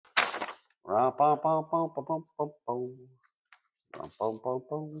Good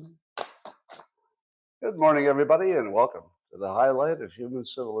morning, everybody, and welcome to the highlight of human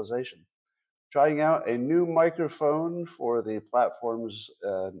civilization. Trying out a new microphone for the platforms,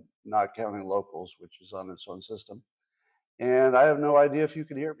 not counting locals, which is on its own system. And I have no idea if you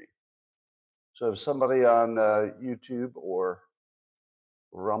can hear me. So if somebody on YouTube or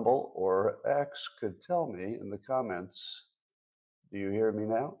Rumble or X could tell me in the comments, do you hear me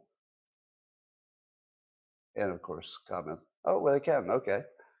now? And of course, comment. Oh, well, they can. Okay.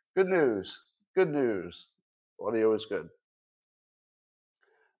 Good news. Good news. Audio is good.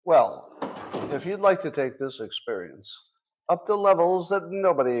 Well, if you'd like to take this experience up to levels that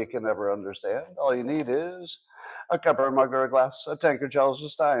nobody can ever understand, all you need is a cup or a mug or a glass, a tankard, chalice or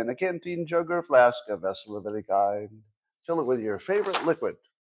stein, a canteen, jug or flask, a vessel of any kind. Fill it with your favorite liquid.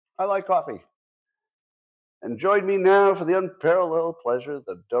 I like coffee. And join me now for the unparalleled pleasure,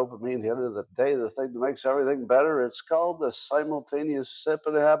 the dopamine hit of the day, the thing that makes everything better. It's called the simultaneous sip,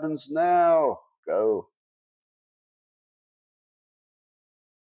 and it happens now. Go.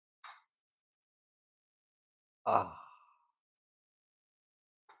 Ah.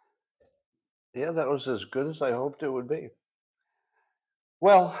 Yeah, that was as good as I hoped it would be.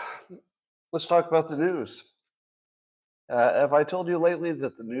 Well, let's talk about the news. Have I told you lately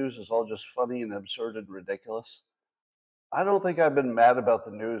that the news is all just funny and absurd and ridiculous? I don't think I've been mad about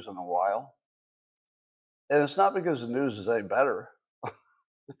the news in a while. And it's not because the news is any better.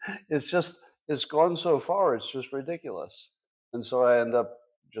 It's just, it's gone so far, it's just ridiculous. And so I end up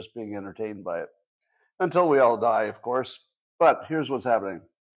just being entertained by it. Until we all die, of course. But here's what's happening.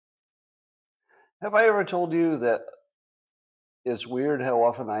 Have I ever told you that it's weird how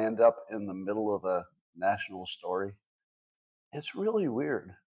often I end up in the middle of a national story? It's really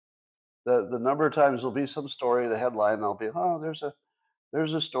weird. The number of times there'll be some story, the headline, and I'll be, oh,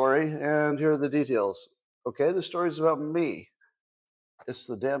 there's a story, and here are the details. Okay, the story's about me. It's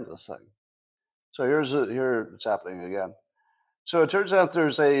the damnedest thing. So here it's happening again. So it turns out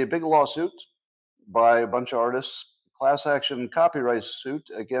there's a big lawsuit by a bunch of artists, class action copyright suit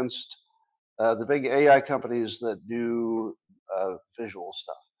against the big AI companies that do visual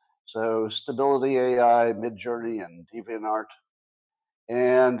stuff. So Stability AI, Midjourney, and DeviantArt.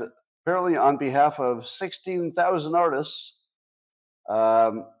 And apparently on behalf of 16,000 artists,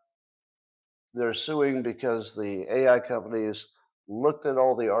 they're suing because the AI companies looked at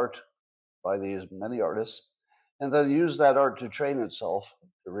all the art by these many artists and then used that art to train itself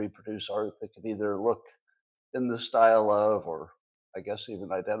to reproduce art that could either look in the style of, or I guess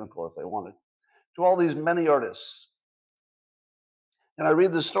even identical if they wanted, to all these many artists. And I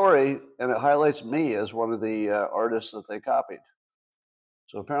read the story and it highlights me as one of the artists that they copied.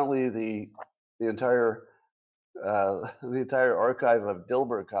 So apparently the entire archive of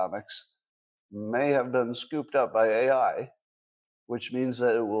Dilbert comics may have been scooped up by AI, which means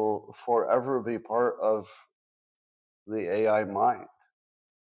that it will forever be part of the AI mind.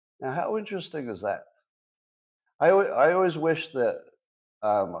 Now, how interesting is that? I always wish that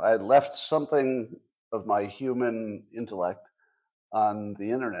I had left something of my human intellect on the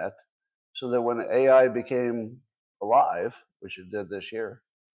internet so that when AI became alive, which it did this year,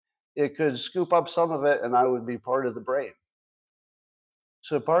 it could scoop up some of it and I would be part of the brain.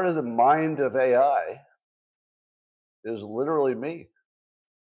 So part of the mind of AI is literally me.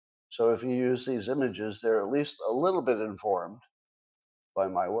 So if you use these images, they're at least a little bit informed by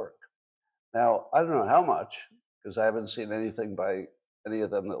my work. Now, I don't know how much, because I haven't seen anything by any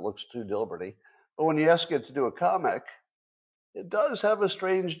of them that looks too Dilberty. But when you ask it to do a comic, it does have a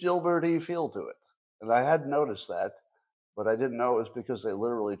strange Dilberty feel to it. And I had noticed that, but I didn't know it was because they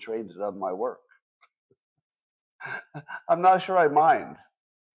literally trained it on my work. I'm not sure I mind.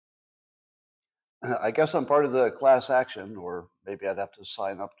 I guess I'm part of the class action, or maybe I'd have to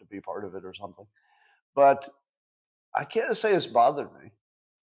sign up to be part of it or something. But I can't say it's bothered me.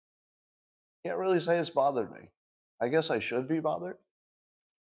 Can't really say it's bothered me. I guess I should be bothered,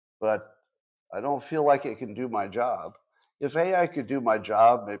 but I don't feel like it can do my job. If AI could do my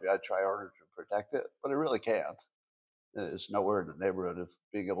job, maybe I'd try harder to protect it, but it really can't. It's nowhere in the neighborhood of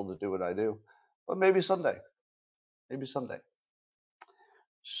being able to do what I do. But maybe someday. Maybe someday.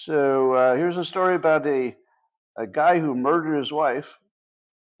 So here's a story about a guy who murdered his wife,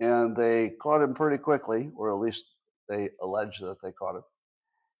 and they caught him pretty quickly, or at least they allege that they caught him.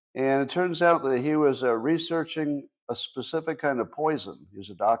 And it turns out that he was researching a specific kind of poison. He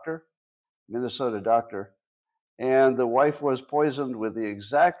was a doctor, Minnesota doctor, and the wife was poisoned with the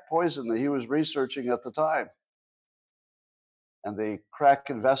exact poison that he was researching at the time. And the crack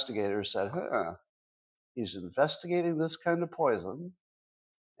investigator said, he's investigating this kind of poison,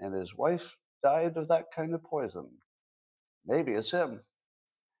 and his wife died of that kind of poison. Maybe it's him.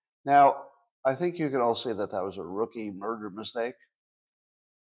 Now, I think you can all see that that was a rookie murder mistake.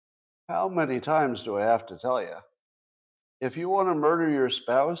 How many times do I have to tell you? If you want to murder your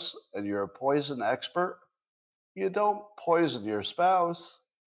spouse and you're a poison expert, you don't poison your spouse.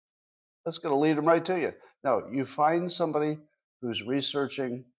 That's going to lead them right to you. No, you find somebody who's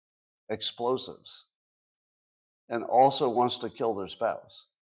researching explosives and also wants to kill their spouse.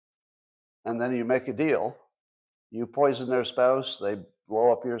 And then you make a deal. You poison their spouse, they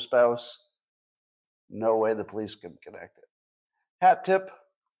blow up your spouse. No way the police can connect it. Hat tip,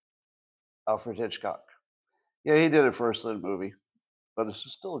 Alfred Hitchcock. Yeah, he did it first in the movie, but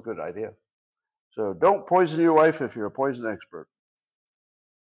it's still a good idea. So don't poison your wife if you're a poison expert.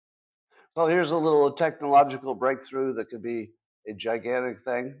 Well, here's a little technological breakthrough that could be a gigantic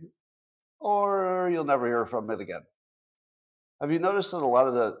thing, or you'll never hear from it again. Have you noticed that a lot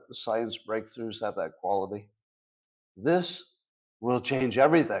of the science breakthroughs have that quality? This will change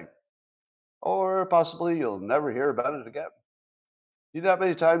everything, or possibly you'll never hear about it again. You know how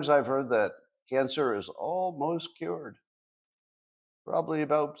many times I've heard that cancer is almost cured? Probably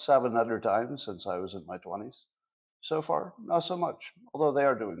about 700 times since I was in my 20s. So far, not so much, although they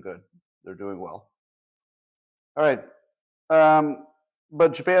are doing good. They're doing well. All right. Um,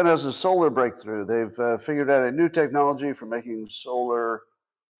 but Japan has a solar breakthrough. They've figured out a new technology for making solar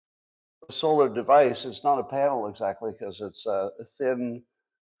device. It's not a panel exactly because it's a thin,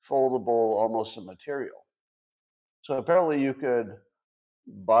 foldable, almost a material. So apparently you could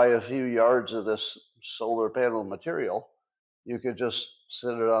buy a few yards of this solar panel material. You could just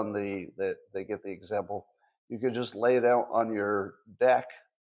sit it on they give the example. You could just lay it out on your deck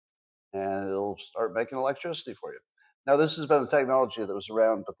and it'll start making electricity for you. Now, this has been a technology that was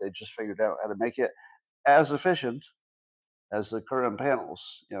around, but they just figured out how to make it as efficient as the current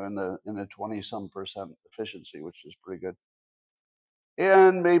panels, in the 20-some% efficiency, which is pretty good.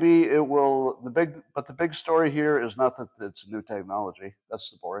 And maybe it will the big story here is not that it's new technology.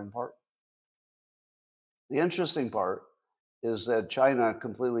 That's the boring part. The interesting part is that China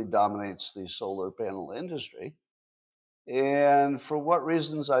completely dominates the solar panel industry. And for what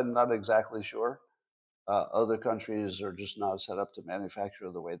reasons, I'm not exactly sure. Other countries are just not set up to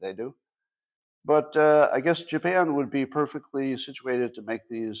manufacture the way they do. But I guess Japan would be perfectly situated to make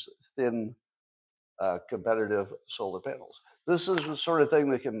these thin, competitive solar panels. This is the sort of thing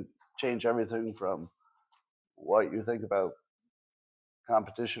that can change everything from what you think about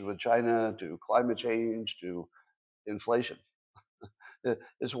competition with China to climate change to inflation.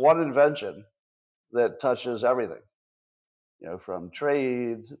 It's one invention that touches everything, from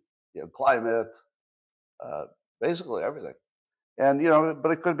trade, climate, uh, basically everything. And,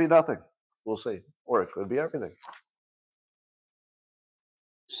 but it could be nothing. We'll see. Or it could be everything.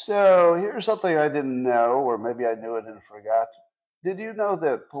 So here's something I didn't know, or maybe I knew it and forgot. Did you know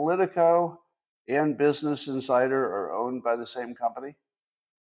that Politico and Business Insider are owned by the same company?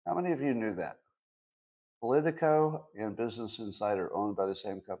 How many of you knew that? Politico and Business Insider owned by the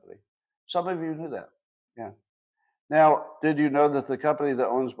same company. Some of you knew that. Yeah. Now, did you know that the company that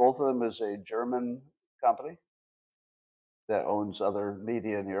owns both of them is a German company that owns other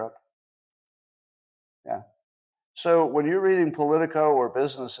media in Europe? Yeah. So when you're reading Politico or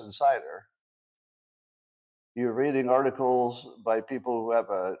Business Insider, you're reading articles by people who have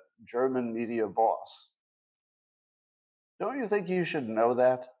a German media boss. Don't you think you should know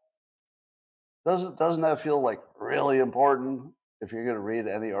that? Doesn't that feel like really important if you're going to read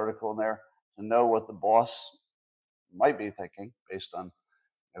any article in there to know what the boss might be thinking based on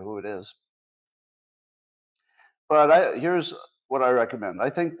who it is? But here's what I recommend. I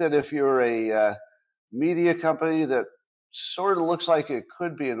think that if you're a media company that sort of looks like it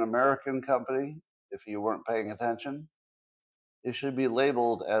could be an American company, if you weren't paying attention, it should be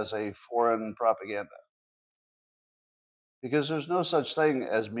labeled as a foreign propaganda. Because there's no such thing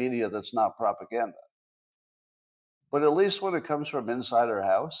as media that's not propaganda. But at least when it comes from inside our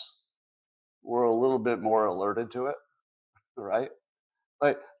house, we're a little bit more alerted to it, right?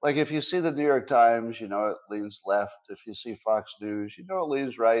 Like if you see the New York Times, it leans left. If you see Fox News, it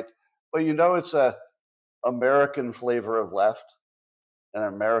leans right. But it's a American flavor of left, an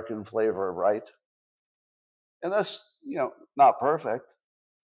American flavor of right. And that's, not perfect,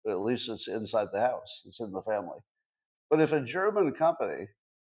 but at least it's inside the house. It's in the family. But if a German company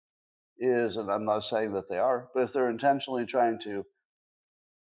is, and I'm not saying that they are, but if they're intentionally trying to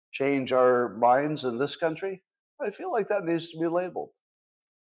change our minds in this country, I feel like that needs to be labeled.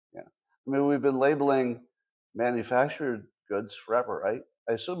 Yeah. I mean, we've been labeling manufactured goods forever, right?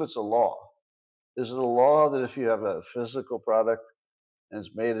 I assume it's a law. Is it a law that if you have a physical product and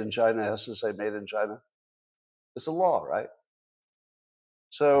it's made in China, it has to say made in China. It's a law, right?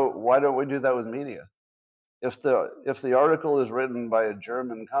 So why don't we do that with media? If the article is written by a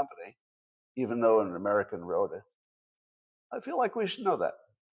German company, even though an American wrote it, I feel like we should know that.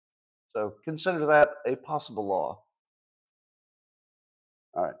 So consider that a possible law.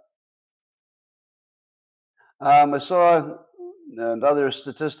 All right. I saw another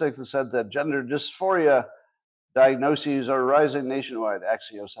statistic that said that gender dysphoria diagnoses are rising nationwide.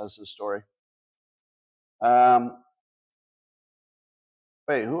 Axios has this story. Um,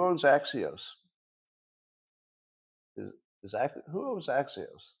 wait, who owns Axios? Who owns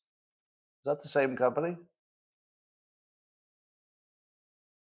Axios? Is that the same company?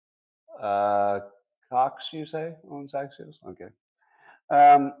 Uh, Cox, you say, owns Axios? Okay.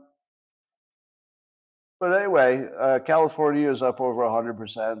 Um, but anyway, California is up over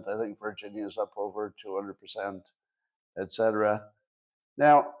 100%. I think Virginia is up over 200%, etc.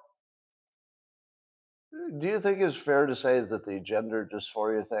 Now, do you think it's fair to say that the gender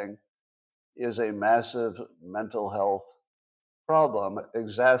dysphoria thing is a massive mental health problem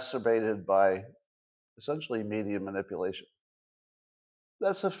exacerbated by essentially media manipulation?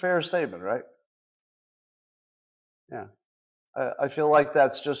 That's a fair statement, right? Yeah. I feel like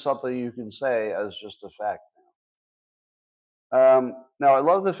that's just something you can say as just a fact. Now, I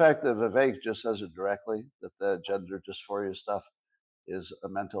love the fact that Vivek just says it directly, that the gender dysphoria stuff is a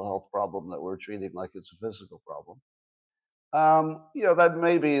mental health problem that we're treating like it's a physical problem. That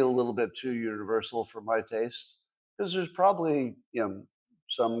may be a little bit too universal for my taste, because there's probably,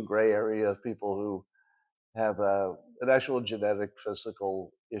 some gray area of people who have an actual genetic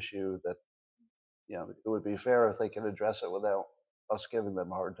physical issue that, it would be fair if they can address it without us giving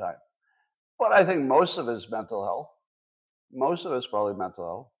them a hard time. But I think most of it is mental health. Most of it's probably mental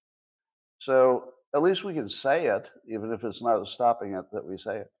health. So at least we can say it, even if it's not stopping it that we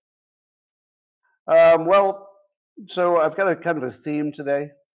say it. Well, so I've got a kind of a theme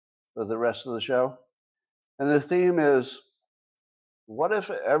today for the rest of the show. And the theme is, what if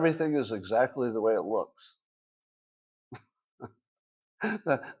everything is exactly the way it looks?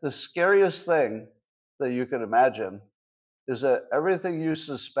 The scariest thing that you can imagine is that everything you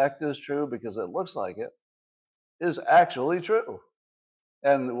suspect is true because it looks like it is actually true.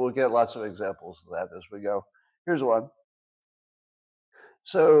 And we'll get lots of examples of that as we go. Here's one.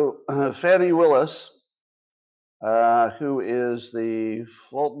 So, Fannie Willis, who is the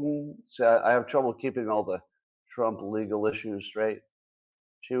Fulton, see, I have trouble keeping all the Trump legal issues straight.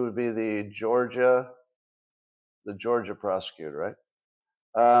 She would be the Georgia prosecutor, right?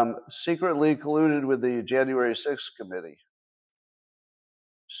 Secretly colluded with the January 6th committee.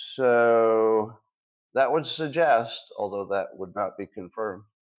 So that would suggest, although that would not be confirmed,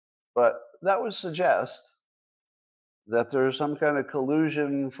 but that would suggest that there's some kind of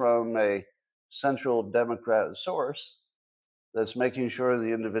collusion from a central Democrat source that's making sure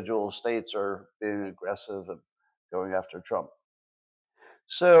the individual states are being aggressive and going after Trump.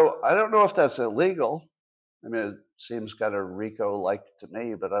 So I don't know if that's illegal. I mean, it seems kind of RICO-like to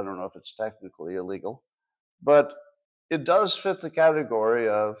me, but I don't know if it's technically illegal. But it does fit the category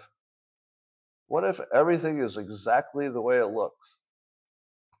of, what if everything is exactly the way it looks?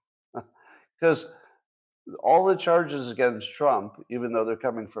 Because all the charges against Trump, even though they're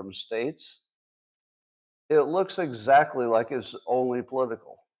coming from states, it looks exactly like it's only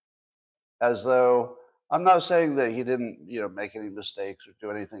political. As though, I'm not saying that he didn't, make any mistakes or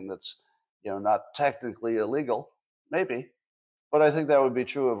do anything that's, not technically illegal. Maybe. But I think that would be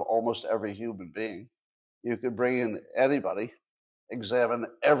true of almost every human being. You could bring in anybody, examine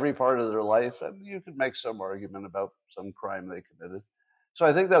every part of their life, and you could make some argument about some crime they committed. So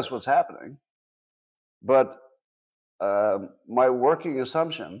I think that's what's happening. But my working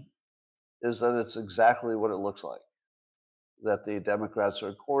assumption is that it's exactly what it looks like. That the Democrats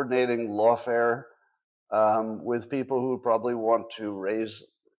are coordinating lawfare with people who probably want to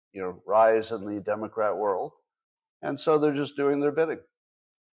rise in the Democrat world. And so they're just doing their bidding.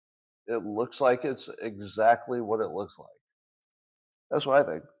 It looks like it's exactly what it looks like. That's what I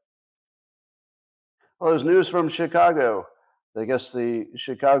think. Well, there's news from Chicago. I guess the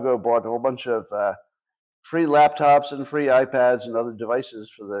Chicago bought a whole bunch of free laptops and free iPads and other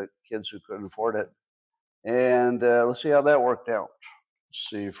devices for the kids who couldn't afford it. And let's see how that worked out. Let's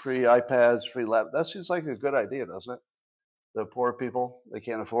see, free iPads, free laptops. That seems like a good idea, doesn't it? The poor people, they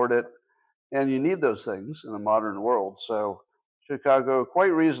can't afford it. And you need those things in a modern world. So Chicago,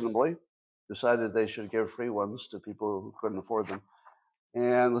 quite reasonably, decided they should give free ones to people who couldn't afford them.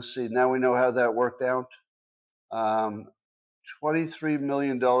 And let's see, now we know how that worked out. $23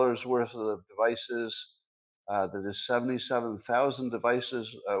 million worth of devices that is 77,000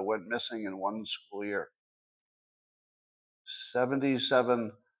 devices went missing in one school year.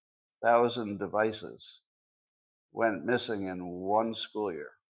 77,000 devices went missing in one school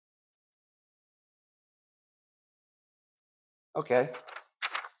year. Okay.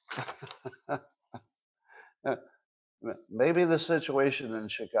 Maybe the situation in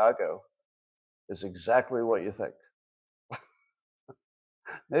Chicago is exactly what you think.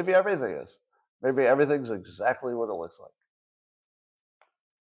 Maybe everything is. Maybe everything's exactly what it looks like.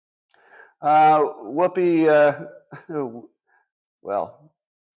 Whoopi, well,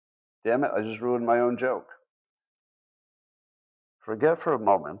 damn it, I just ruined my own joke. Forget for a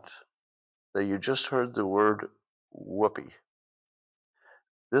moment that you just heard the word whoopee.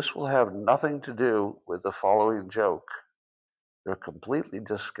 This will have nothing to do with the following joke. They're completely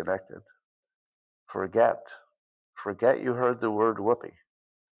disconnected. Forget you heard the word whoopee.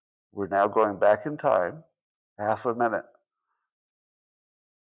 We're now going back in time, half a minute.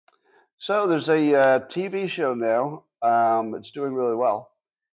 So there's a TV show now. It's doing really well.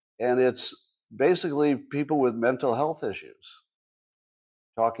 And it's basically people with mental health issues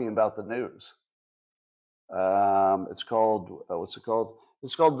talking about the news. It's called, what's it called?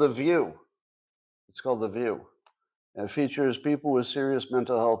 It's called The View. It's called The View. And it features people with serious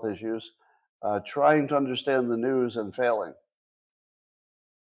mental health issues trying to understand the news and failing.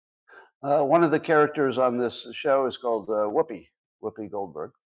 One of the characters on this show is called Whoopi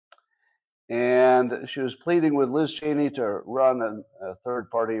Goldberg. And she was pleading with Liz Cheney to run a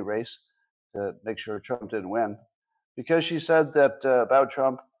third-party race to make sure Trump didn't win, because she said that about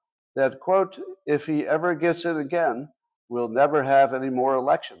Trump, that, quote, if he ever gets in again, we'll never have any more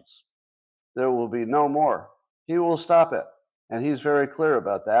elections. There will be no more. He will stop it. And he's very clear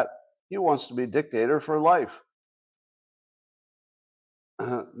about that. He wants to be dictator for life.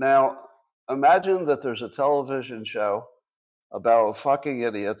 Now, imagine that there's a television show about fucking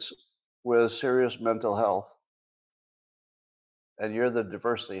idiots with serious mental health, and you're the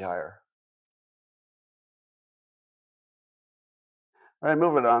diversity hire. All right,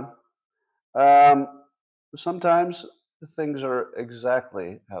 moving on. Sometimes things are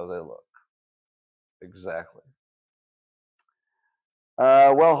exactly how they look. Exactly.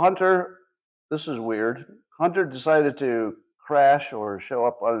 Well, Hunter, this is weird. Hunter decided to crash or show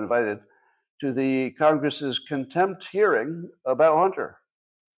up uninvited to the Congress's contempt hearing about Hunter.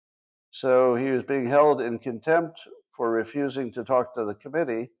 So he was being held in contempt for refusing to talk to the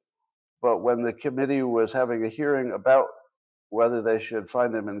committee. But when the committee was having a hearing about whether they should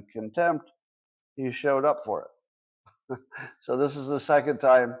find him in contempt, he showed up for it. So this is the second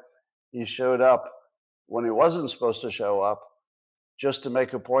time he showed up when he wasn't supposed to show up, just to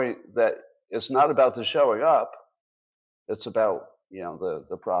make a point that it's not about the showing up, it's about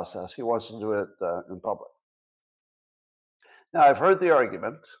the process. He wants to do it in public. Now, I've heard the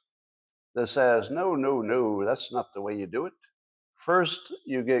argument that says, no, that's not the way you do it. First,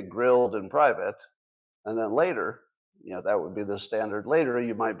 you get grilled in private, and then later, that would be the standard. Later,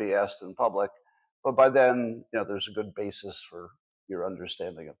 you might be asked in public, but by then, there's a good basis for your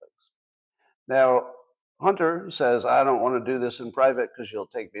understanding of things. Now, Hunter says, I don't want to do this in private because you'll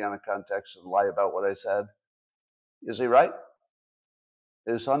take me out of context and lie about what I said. Is he right?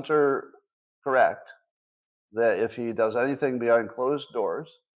 Is Hunter correct that if he does anything behind closed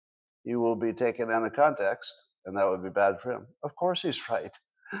doors, he will be taken out of context, and that would be bad for him? Of course he's right.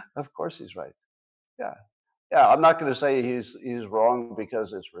 Of course he's right. Yeah. I'm not going to say he's wrong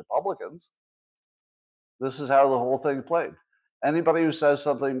because it's Republicans. This is how the whole thing played. Anybody who says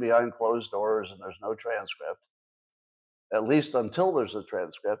something behind closed doors and there's no transcript, at least until there's a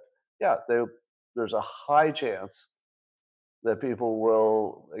transcript, there's a high chance that people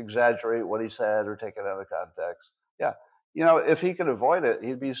will exaggerate what he said or take it out of context. Yeah. If he could avoid it,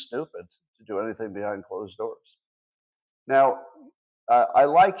 he'd be stupid to do anything behind closed doors. Now, I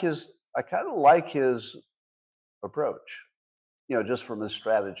kind of like his approach, just from his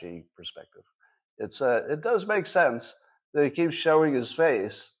strategy perspective. It does make sense that he keeps showing his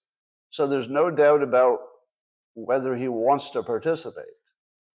face, so there's no doubt about whether he wants to participate.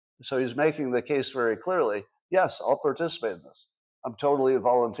 So he's making the case very clearly. Yes, I'll participate in this. I'm totally a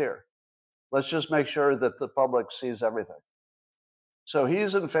volunteer. Let's just make sure that the public sees everything. So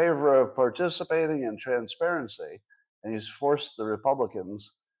he's in favor of participating in transparency, and he's forced the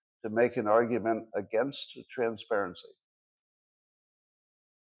Republicans to make an argument against transparency.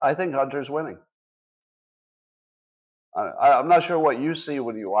 I think Hunter's winning. I'm not sure what you see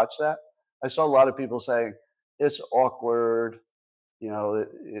when you watch that. I saw a lot of people saying it's awkward.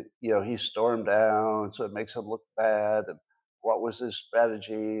 He stormed down, so it makes him look bad. And what was his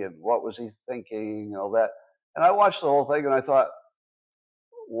strategy? And what was he thinking? And all that. And I watched the whole thing and I thought,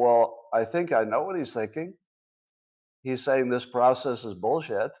 well, I think I know what he's thinking. He's saying this process is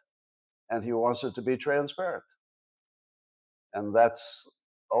bullshit and he wants it to be transparent. And that's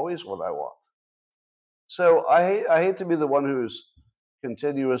always what I want. So I hate to be the one who's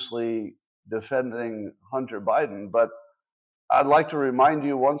continuously defending Hunter Biden, but I'd like to remind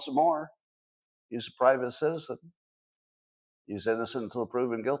you once more, he's a private citizen. He's innocent until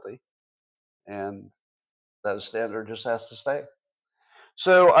proven guilty. And that standard just has to stay.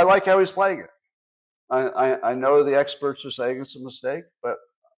 So I like how he's playing it. I know the experts are saying it's a mistake, but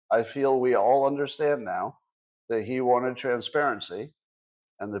I feel we all understand now that he wanted transparency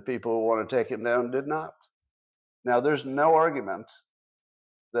and the people who want to take him down did not. Now, there's no argument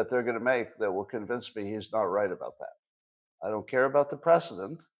that they're going to make that will convince me he's not right about that. I don't care about the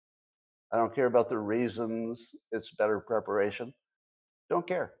precedent. I don't care about the reasons it's better preparation. Don't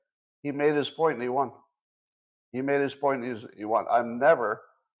care. He made his point and he won. He made his point and he won. I'm never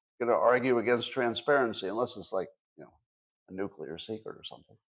going to argue against transparency unless it's like, a nuclear secret or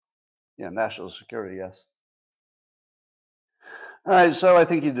something. Yeah, national security, yes. All right, so I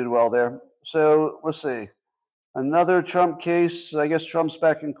think you did well there. So let's see. Another Trump case. I guess Trump's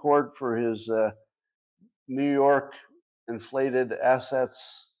back in court for his New York inflated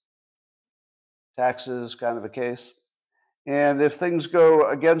assets, taxes kind of a case. And if things go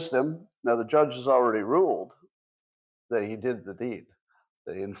against him, now the judge has already ruled that he did the deed,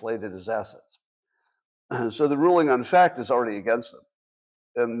 that he inflated his assets. So the ruling on fact is already against him.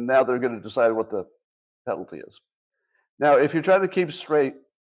 And now they're going to decide what the penalty is. Now, if you're trying to keep straight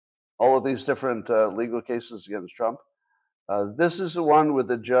all of these different legal cases against Trump, this is the one with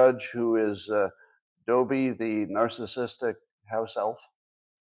the judge who is Dobie, the narcissistic house elf.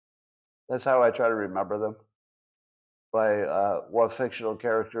 That's how I try to remember them, by what fictional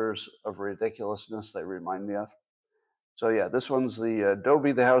characters of ridiculousness they remind me of. So yeah, this one's the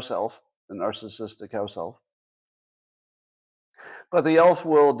Dobie the house elf, the narcissistic house elf. But the elf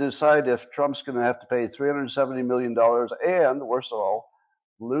will decide if Trump's going to have to pay $370 million and, worst of all,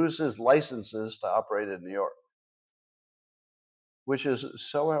 lose his licenses to operate in New York, which is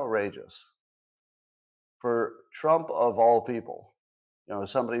so outrageous. For Trump, of all people,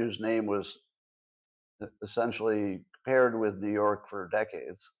 somebody whose name was essentially paired with New York for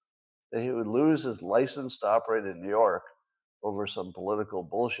decades, that he would lose his license to operate in New York over some political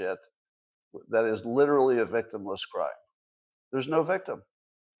bullshit that is literally a victimless crime. There's no victim.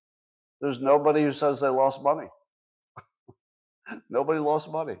 There's nobody who says they lost money. Nobody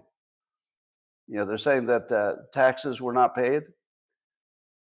lost money. They're saying that taxes were not paid.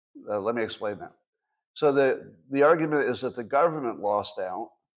 Let me explain that. So the argument is that the government lost out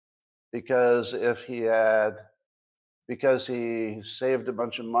because he saved a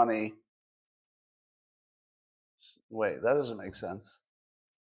bunch of money. Wait, that doesn't make sense.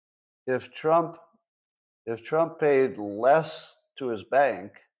 If Trump paid less to his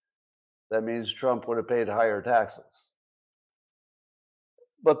bank, that means Trump would have paid higher taxes.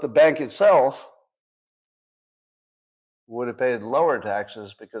 But the bank itself would have paid lower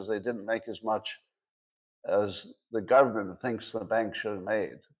taxes because they didn't make as much as the government thinks the bank should have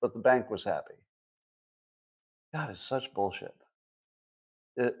made. But the bank was happy. God, it's such bullshit.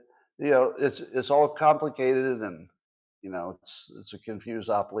 It's all complicated and it's a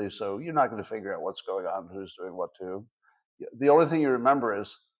confusopoly. So you're not going to figure out what's going on, who's doing what to. The only thing you remember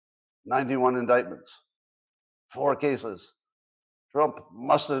is 91 indictments, 4 cases. Trump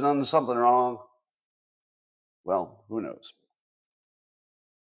must have done something wrong. Well, who knows?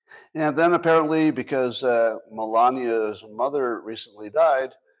 And then apparently, because Melania's mother recently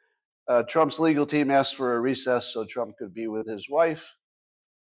died, Trump's legal team asked for a recess so Trump could be with his wife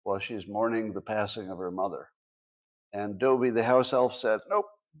while she's mourning the passing of her mother. And Dobie, the house elf, said, nope,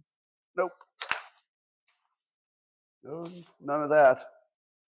 no, none of that.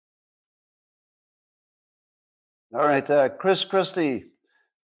 All right, Chris Christie,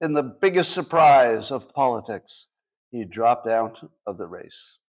 in the biggest surprise of politics, he dropped out of the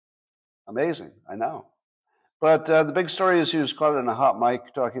race. Amazing, I know. But the big story is he was caught in a hot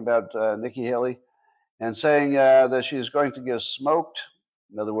mic talking about Nikki Haley and saying that she's going to get smoked.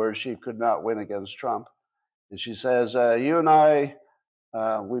 In other words, she could not win against Trump. And she says, you and I,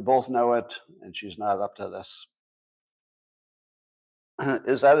 we both know it, and she's not up to this.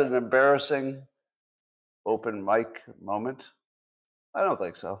 Is that an embarrassing open mic moment? I don't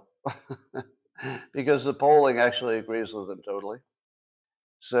think so. Because the polling actually agrees with him totally.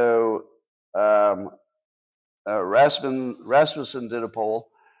 So Rasmussen did a poll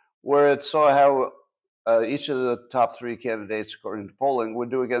where it saw how each of the top 3 candidates, according to polling, would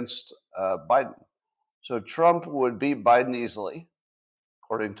do against Biden. So Trump would beat Biden easily,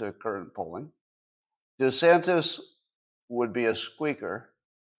 according to current polling. DeSantis would be a squeaker,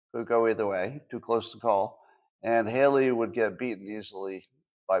 could go either way, too close to call, and Haley would get beaten easily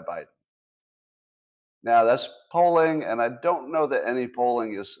by Biden. Now, that's polling, and I don't know that any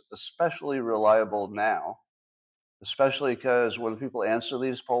polling is especially reliable now, especially because when people answer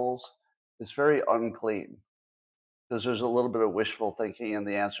these polls, it's very unclean because there's a little bit of wishful thinking in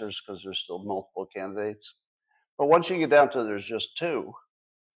the answers because there's still multiple candidates. But once you get down to there's just two,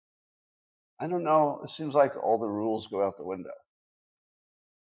 I don't know, it seems like all the rules go out the window.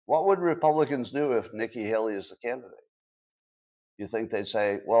 What would Republicans do if Nikki Haley is the candidate? You think they'd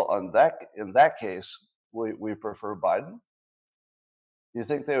say, well, in that case, we prefer Biden? Do you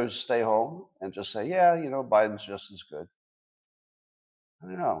think they would stay home and just say, yeah, Biden's just as good? I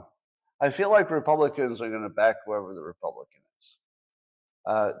don't know. I feel like Republicans are going to back whoever the Republican is.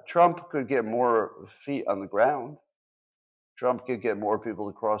 Trump could get more feet on the ground. Trump could get more people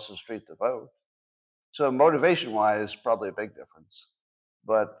to cross the street to vote. So motivation-wise, probably a big difference.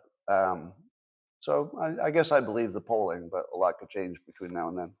 But so I guess I believe the polling, but a lot could change between now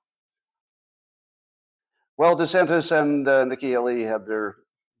and then. Well, DeSantis and Nikki Haley had their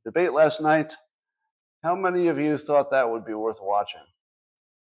debate last night. How many of you thought that would be worth watching?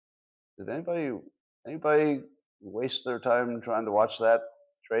 Did anybody waste their time trying to watch that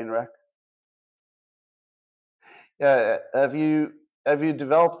train wreck? Yeah, have you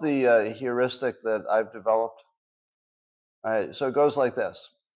developed the heuristic that I've developed? All right, so it goes like this.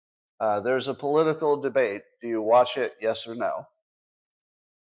 There's a political debate. Do you watch it, yes or no?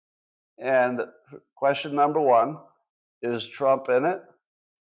 And question number one, is Trump in it?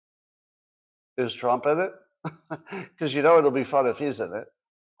 Is Trump in it? Because it'll be fun if he's in it.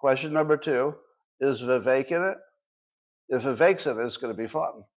 Question number two, is Vivek in it? If Vivek's in it, it's going to be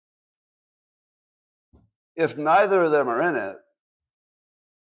fun. If neither of them are in it,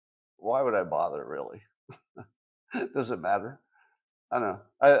 why would I bother, really? Does it matter? I don't know.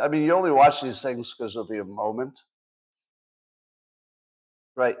 I mean, you only watch these things because there'll be a moment.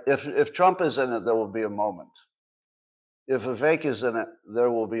 Right. If Trump is in it, there will be a moment. If Vivek is in it,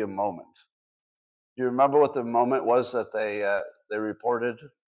 there will be a moment. Do you remember what the moment was that they reported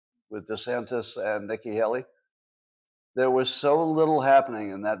with DeSantis and Nikki Haley? There was so little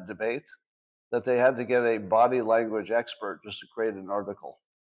happening in that debate that they had to get a body language expert just to create an article.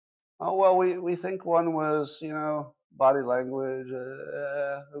 Oh, well, we think one was, body language.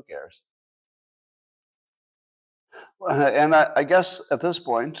 Who cares? And I guess at this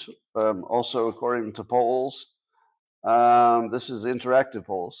point, also according to polls, this is interactive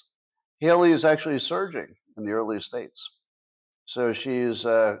polls, Haley is actually surging in the early states. So she's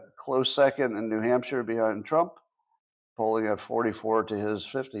a close second in New Hampshire behind Trump, polling at 44 to his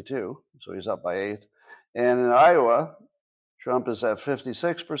 52. So he's up by 8. And in Iowa, Trump is at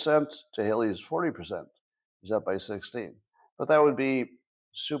 56% to Haley's 40%. He's up by 16. But that would be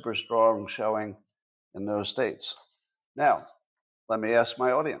super strong showing in those states. Now, let me ask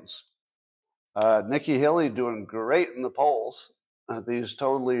my audience. Nikki Haley doing great in the polls, these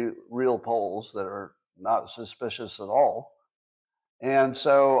totally real polls that are not suspicious at all. And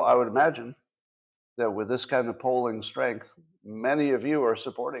so I would imagine that with this kind of polling strength, many of you are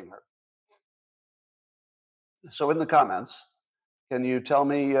supporting her. So in the comments, can you tell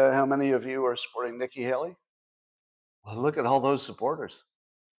me how many of you are supporting Nikki Haley? Well, look at all those supporters.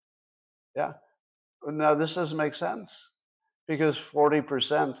 Yeah. Now, this doesn't make sense because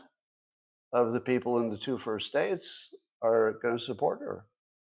 40% of the people in the two first states are going to support her.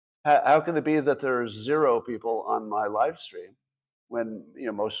 How can it be that there's 0 people on my live stream when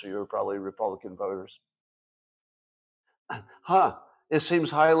most of you are probably Republican voters? It seems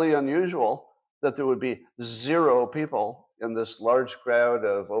highly unusual that there would be 0 people in this large crowd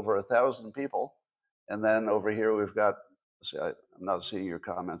of over 1,000 people. And then over here we've got, see, I'm not seeing your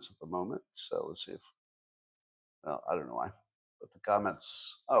comments at the moment. So let's see if, well, I don't know why, but the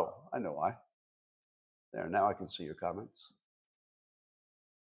comments, oh, I know why. There, now I can see your comments.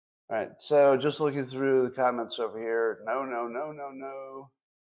 All right, so just looking through the comments over here. No, no, no, no, no.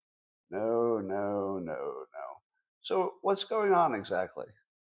 No, no, no, no. So what's going on exactly?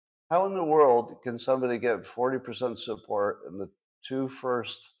 How in the world can somebody get 40% support in the 2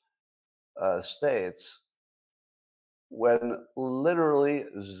 first states when literally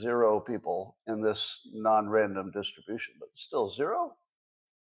 0 people in this non-random distribution, but still 0?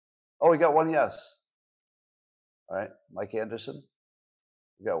 Oh, we got 1 yes. All right, Mike Anderson,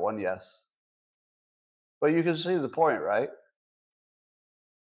 we got 1 yes. But you can see the point, right?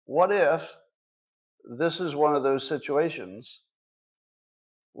 What if this is one of those situations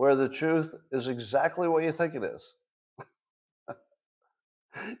where the truth is exactly what you think it is.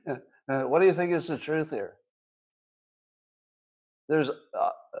 What do you think is the truth here? There's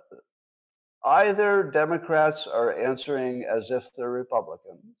either Democrats are answering as if they're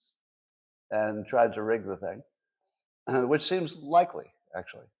Republicans and tried to rig the thing, which seems likely,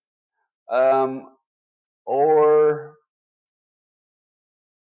 actually, um, or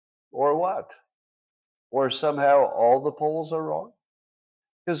or what? Or somehow all the polls are wrong?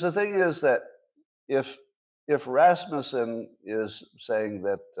 Because the thing is that if if Rasmussen is saying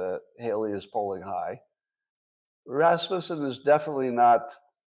that Haley is polling high, Rasmussen is definitely not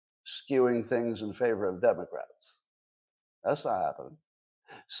skewing things in favor of Democrats. That's not happening.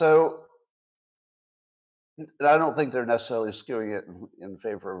 So I don't think they're necessarily skewing it in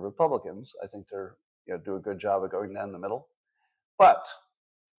favor of Republicans. I think they're do a good job of going down the middle. But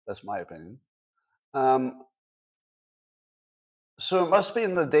that's my opinion. So it must be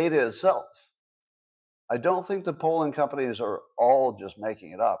in the data itself. I don't think the polling companies are all just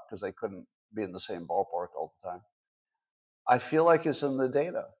making it up because they couldn't be in the same ballpark all the time. I feel like it's in the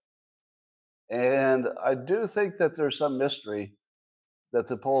data. And I do think that there's some mystery that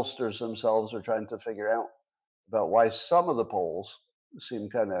the pollsters themselves are trying to figure out about why some of the polls seem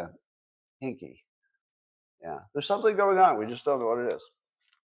kind of hinky. Yeah, there's something going on. We just don't know what it is.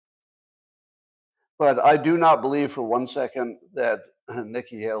 But I do not believe for one second that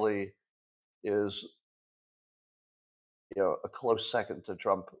Nikki Haley is, a close second to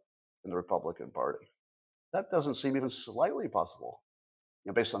Trump in the Republican Party. That doesn't seem even slightly possible.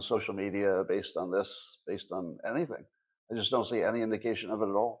 Based on social media, based on this, based on anything. I just don't see any indication of it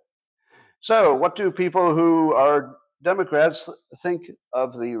at all. So, what do people who are Democrats think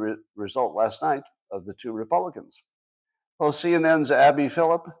of the result last night of the two Republicans? Well, CNN's Abby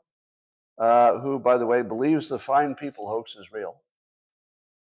Phillip, who, by the way, believes the fine people hoax is real.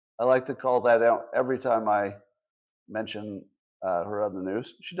 I like to call that out every time I mention her on the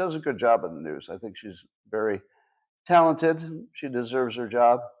news. She does a good job on the news. I think she's very talented. She deserves her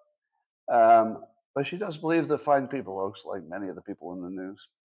job. But she does believe the fine people hoax, like many of the people in the news.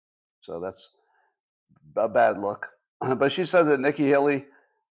 So that's a bad look. But she said that Nikki Haley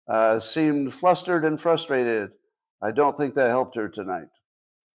seemed flustered and frustrated. I don't think that helped her tonight.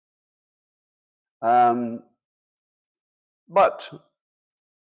 But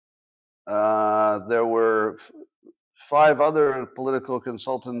there were 5 other political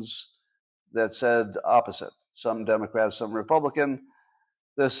consultants that said opposite. Some Democrat, some Republican.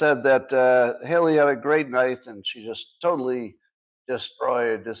 That said that Haley had a great night and she just totally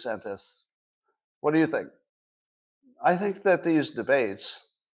destroyed DeSantis. What do you think? I think that these debates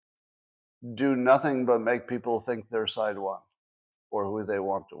do nothing but make people think their side won or who they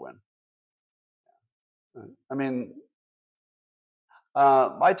want to win. I mean,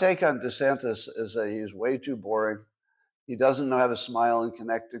 my take on DeSantis is that he's way too boring. He doesn't know how to smile and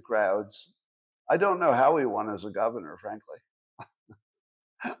connect to crowds. I don't know how he won as a governor, frankly.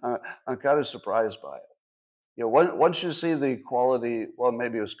 I'm kind of surprised by it. Once you see the quality, well,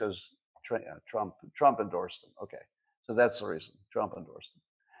 maybe it was because Trump endorsed him. Okay, so that's the reason Trump endorsed him.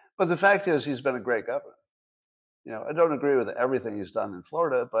 But the fact is, he's been a great governor. I don't agree with everything he's done in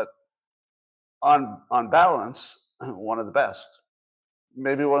Florida, but on balance, one of the best,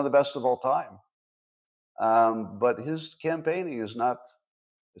 maybe one of the best of all time. But his campaigning is not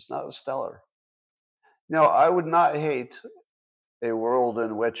stellar. I would not hate a world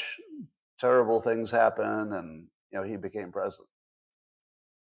in which terrible things happen and he became president.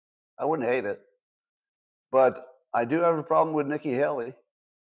 I wouldn't hate it, but I do have a problem with Nikki Haley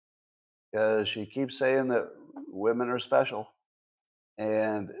because she keeps saying that women are special,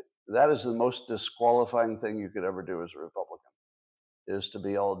 and that is the most disqualifying thing you could ever do as a Republican, is to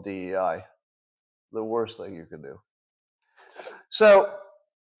be all DEI. The worst thing you could do. So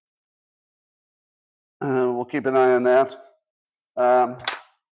we'll keep an eye on that.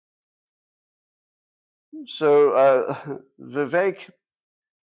 Vivek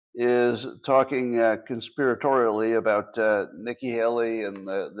is talking conspiratorially about Nikki Haley and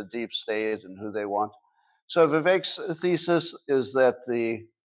the deep state and who they want. So Vivek's thesis is that the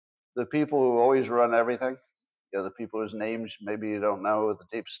people who always run everything, the people whose names maybe you don't know, the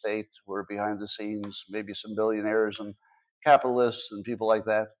deep state who are behind the scenes, maybe some billionaires and capitalists and people like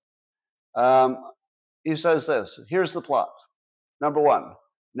that. He says this, here's the plot. Number 1,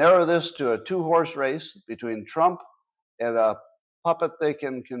 narrow this to a 2-horse race between Trump and a puppet they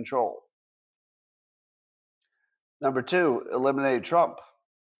can control. Number 2, eliminate Trump.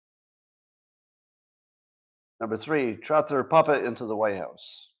 Number 3, trot their puppet into the White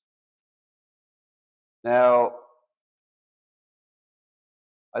House. Now,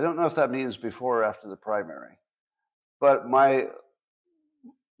 I don't know if that means before or after the primary, but my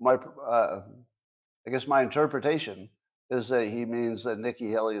I guess my interpretation is that he means that Nikki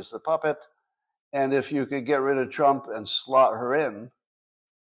Haley is the puppet, and if you could get rid of Trump and slot her in,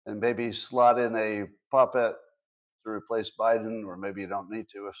 and maybe slot in a puppet to replace Biden, or maybe you don't need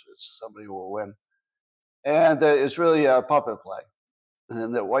to if it's somebody who will win, and that it's really a puppet play,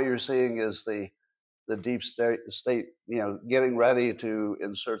 and that what you're seeing is the deep state, getting ready to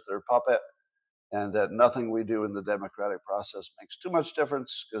insert their puppet, and that nothing we do in the democratic process makes too much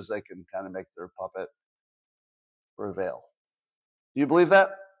difference because they can kind of make their puppet prevail. Do you believe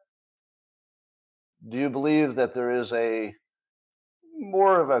that? Do you believe that there is a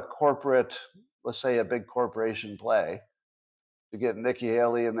more of a corporate, let's say a big corporation play to get Nikki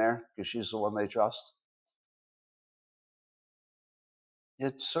Haley in there because she's the one they trust?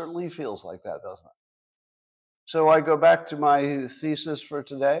 It certainly feels like that, doesn't it? So I go back to my thesis for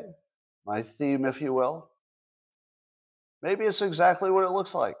today, my theme, if you will. Maybe it's exactly what it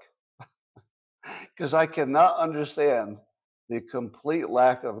looks like, because I cannot understand the complete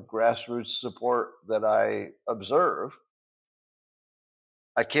lack of grassroots support that I observe.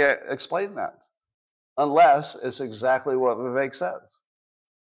 I can't explain that unless it's exactly what Vivek says.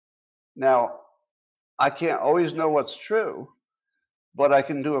 Now, I can't always know what's true, but I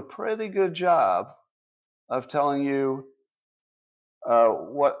can do a pretty good job of telling you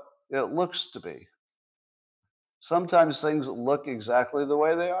what it looks to be. Sometimes things look exactly the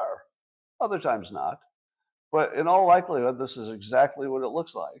way they are, other times not. But in all likelihood, this is exactly what it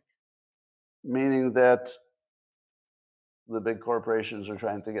looks like, meaning that the big corporations are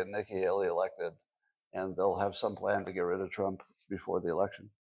trying to get Nikki Haley elected, and they'll have some plan to get rid of Trump before the election.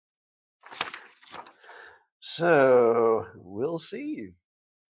 So we'll see.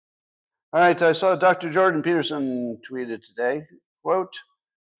 All right, I saw Dr. Jordan Peterson tweeted today, quote,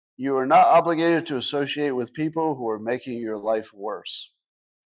 "You are not obligated to associate with people who are making your life worse."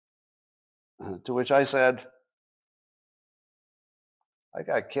 To which I said, I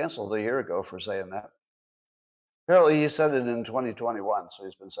got canceled a year ago for saying that. Apparently he said it in 2021, so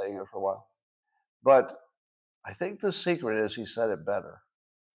he's been saying it for a while. But I think the secret is he said it better.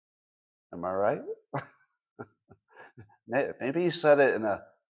 Am I right? Maybe he said it in a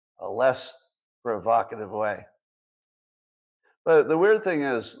less provocative way. But the weird thing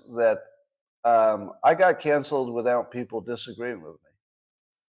is that I got canceled without people disagreeing with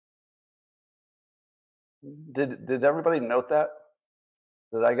me. Did everybody note that?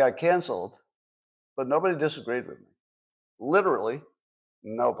 That I got canceled, but nobody disagreed with me. Literally,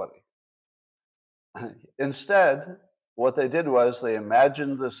 nobody. Instead, what they did was they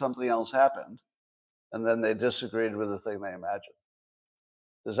imagined that something else happened, and then they disagreed with the thing they imagined.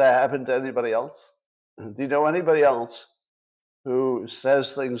 Does that happen to anybody else? Do you know anybody else who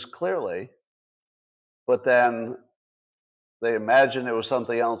says things clearly, but then they imagine it was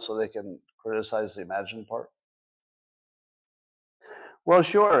something else so they can criticize the imagined part? Well,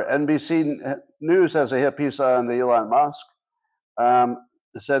 sure. NBC News has a hit piece on Elon Musk. It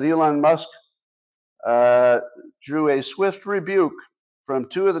said Elon Musk drew a swift rebuke from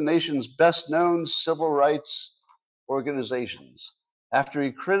two of the nation's best-known civil rights organizations after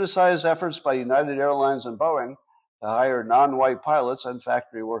he criticized efforts by United Airlines and Boeing to hire non-white pilots and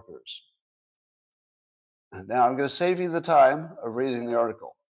factory workers. Now, I'm going to save you the time of reading the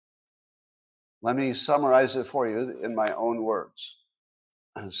article. Let me summarize it for you in my own words.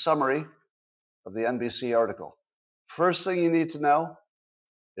 A summary of the NBC article. First thing you need to know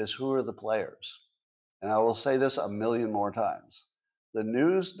is who are the players. And I will say this a million more times. The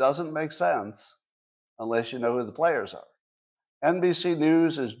news doesn't make sense unless you know who the players are. NBC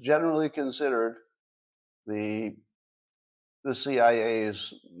News is generally considered the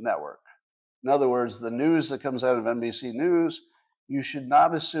CIA's network. In other words, the news that comes out of NBC News, you should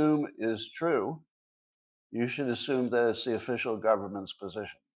not assume is true. You should assume that it's the official government's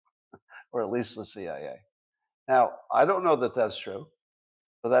position, or at least the CIA. Now, I don't know that that's true,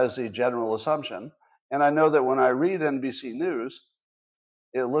 but that is the general assumption. And I know that when I read NBC News,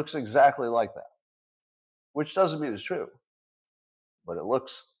 it looks exactly like that, which doesn't mean it's true, but it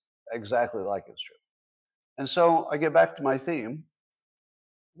looks exactly like it's true. And so I get back to my theme.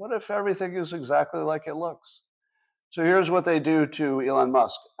 What if everything is exactly like it looks? So here's what they do to Elon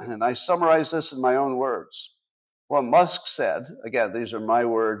Musk. And I summarize this in my own words. What Musk said, again, these are my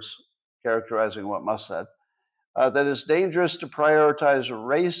words characterizing what Musk said, that it's dangerous to prioritize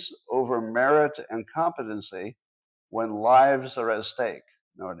race over merit and competency when lives are at stake.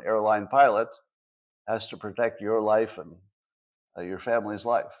 You know, an airline pilot has to protect your life and your family's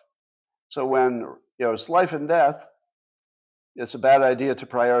life. So when it's life and death, it's a bad idea to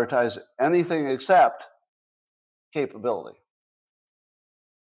prioritize anything except capability.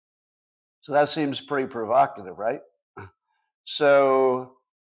 So that seems pretty provocative, right? So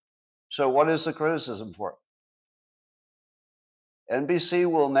what is the criticism for it? NBC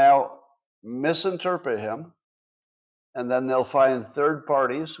will now misinterpret him, and then they'll find third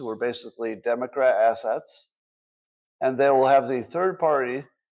parties who are basically Democrat assets, and they will have the third party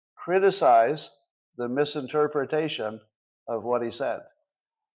criticize the misinterpretation of what he said.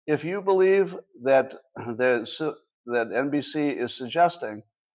 If you believe that NBC is suggesting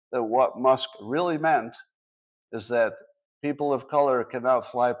that what Musk really meant is that people of color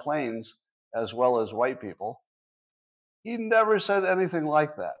cannot fly planes as well as white people, he never said anything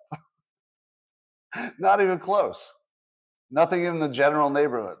like that. Not even close. Nothing in the general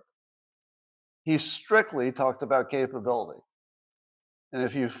neighborhood. He strictly talked about capability. And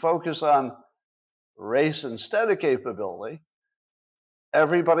if you focus on race instead of capability,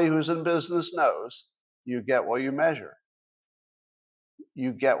 everybody who's in business knows you get what you measure.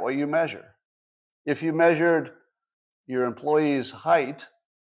 You get what you measure. If you measured your employees' height,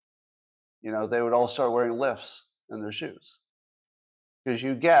 they would all start wearing lifts in their shoes because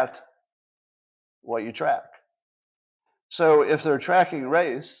you get what you track. So if they're tracking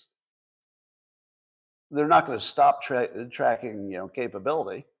race, they're not going to stop tracking,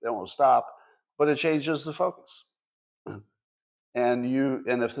 capability. They won't stop, but it changes the focus. And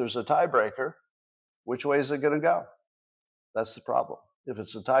if there's a tiebreaker, which way is it going to go? That's the problem. If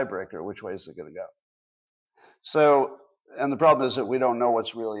it's a tiebreaker, which way is it going to go? So, and the problem is that we don't know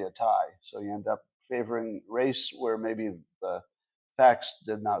what's really a tie. So you end up favoring race where maybe the facts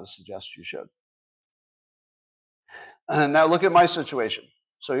did not suggest you should. And now look at my situation.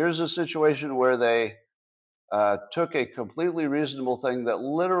 So here's a situation where they took a completely reasonable thing that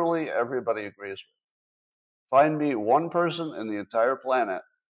literally everybody agrees with. Find me one person in the entire planet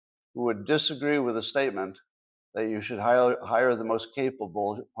who would disagree with a statement that you should hire the most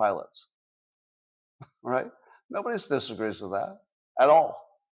capable pilots. All right? Nobody disagrees with that at all.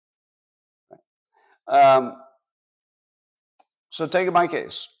 So take my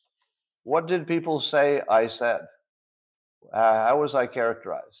case. What did people say I said? How was I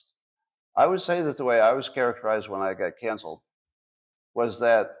characterized? I would say that the way I was characterized when I got canceled was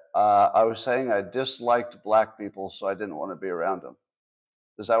that I was saying I disliked black people, so I didn't want to be around them.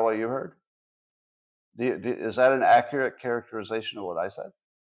 Is that what you heard? Is that an accurate characterization of what I said?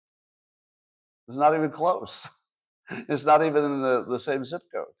 It's not even close. It's not even in the same zip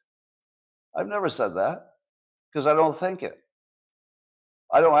code. I've never said that because I don't think it.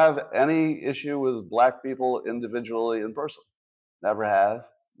 I don't have any issue with black people individually in person. Never have,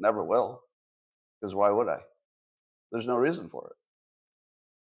 never will, because why would I? There's no reason for it.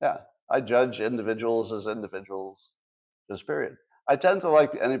 Yeah, I judge individuals as individuals, just period. I tend to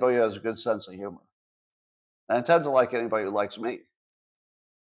like anybody who has a good sense of humor. And I tend to like anybody who likes me.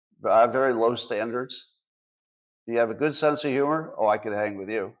 But I have very low standards. Do you have a good sense of humor? Oh, I could hang with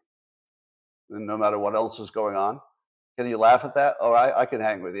you. And no matter what else is going on. Can you laugh at that? Oh, I can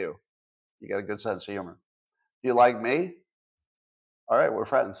hang with you. You got a good sense of humor. Do you like me? All right, we're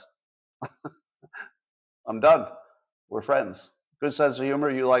friends. I'm done. We're friends. Good sense of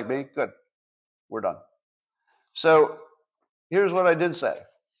humor. You like me? Good. We're done. So here's what I did say.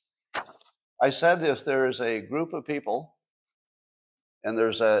 I said if there is a group of people, and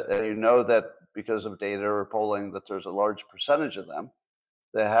you know that because of data or polling that there's a large percentage of them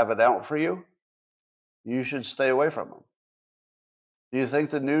that have it out for you, you should stay away from them. Do you think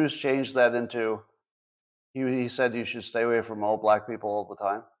the news changed that into, he said you should stay away from all black people all the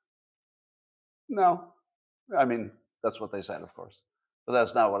time? No. I mean, that's what they said, of course. But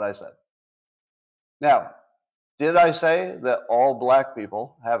that's not what I said. Now, did I say that all black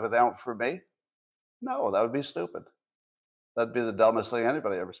people have it out for me? No, that would be stupid. That'd be the dumbest thing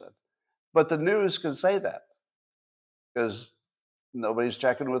anybody ever said. But the news can say that because nobody's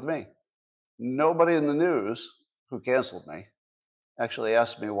checking with me. Nobody in the news who canceled me actually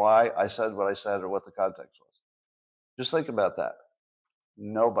asked me why I said what I said or what the context was. Just think about that.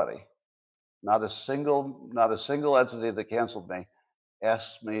 Nobody, not a single entity that canceled me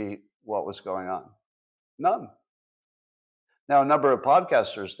asked me what was going on. None. Now, a number of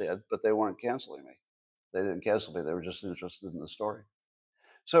podcasters did, but they weren't canceling me. They didn't cancel me. They were just interested in the story.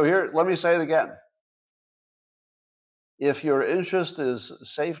 So here, let me say it again. If your interest is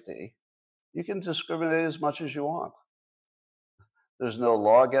safety, you can discriminate as much as you want. There's no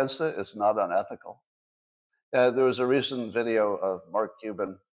law against it. It's not unethical. There was a recent video of Mark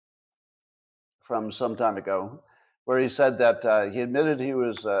Cuban from some time ago where he said that he admitted he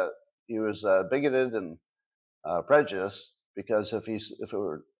was bigoted and prejudiced, because if it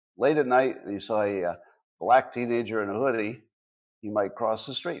were late at night and he saw a black teenager in a hoodie, he might cross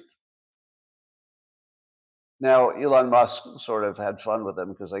the street. Now, Elon Musk sort of had fun with him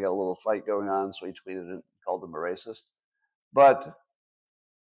because they got a little fight going on, so he tweeted and called him a racist. But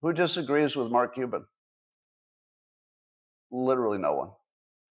who disagrees with Mark Cuban? Literally no one.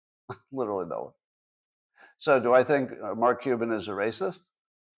 Literally no one. So do I think Mark Cuban is a racist?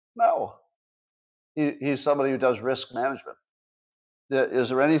 No. He's somebody who does risk management. Is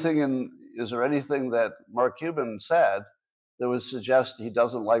there anything that Mark Cuban said that would suggest he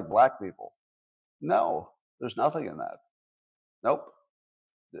doesn't like black people? No, there's nothing in that. Nope.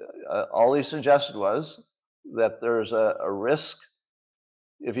 All he suggested was that there's a risk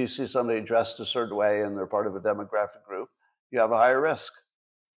if you see somebody dressed a certain way and they're part of a demographic group, you have a higher risk.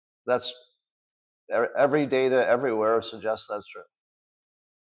 That's every data everywhere suggests that's true.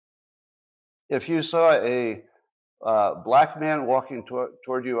 If you saw a black man walking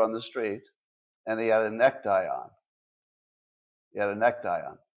toward you on the street and he had a necktie on,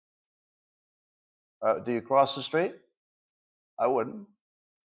 do you cross the street? I wouldn't.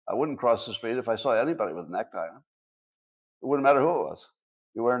 I wouldn't cross the street if I saw anybody with a necktie on. It wouldn't matter who it was.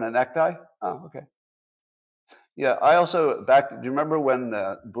 You wearing a necktie? Oh, okay. Yeah, I also, do you remember when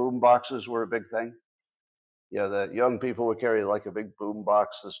boom boxes were a big thing? Yeah, the young people would carry like a big boom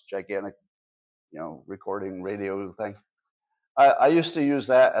box, this gigantic, recording radio thing. I used to use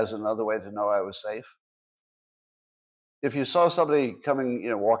that as another way to know I was safe. If you saw somebody coming,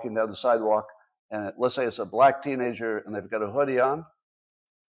 walking down the sidewalk, and let's say it's a black teenager and they've got a hoodie on,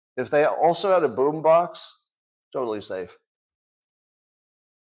 if they also had a boom box, totally safe.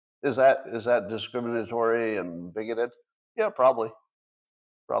 Is that discriminatory and bigoted? Yeah, probably,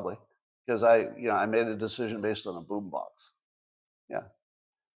 because I made a decision based on a boom box. Yeah.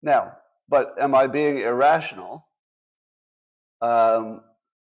 Now, but am I being irrational about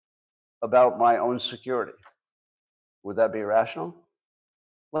my own security? Would that be irrational?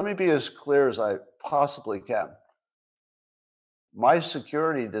 Let me be as clear as I possibly can. My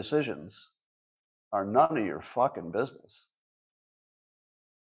security decisions are none of your fucking business.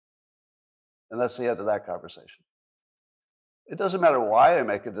 And that's the end of that conversation. It doesn't matter why I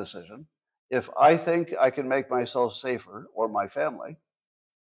make a decision. If I think I can make myself safer or my family,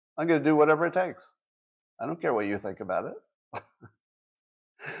 I'm going to do whatever it takes. I don't care what you think about it.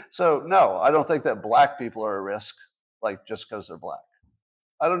 So, no, I don't think that black people are a risk, like just because they're black.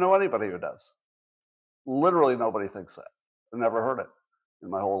 I don't know anybody who does. Literally nobody thinks that. I've never heard it in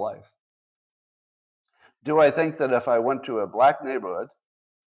my whole life. Do I think that if I went to a black neighborhood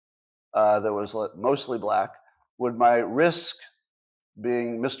that was mostly black, would my risk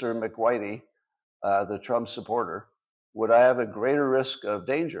being Mr. McWhitey, the Trump supporter, would I have a greater risk of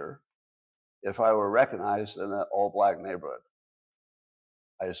danger if I were recognized in an all-black neighborhood?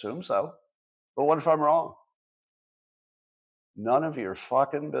 I assume so. But what if I'm wrong? None of your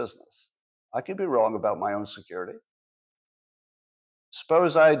fucking business. I could be wrong about my own security.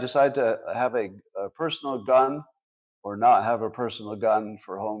 Suppose I decide to have a personal gun or not have a personal gun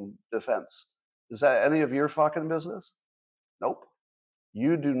for home defense. Is that any of your fucking business? Nope.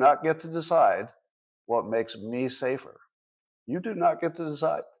 You do not get to decide what makes me safer. You do not get to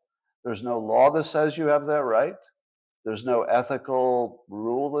decide. There's no law that says you have that right. There's no ethical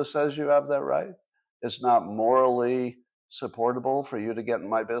rule that says you have that right. It's not morally supportable for you to get in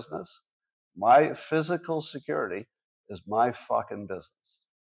my business. My physical security is my fucking business.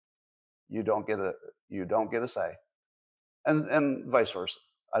 You don't get a say. And vice versa.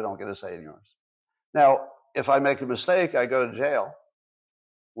 I don't get a say in yours. Now, if I make a mistake, I go to jail.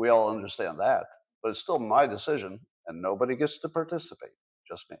 We all understand that. But it's still my decision, and nobody gets to participate,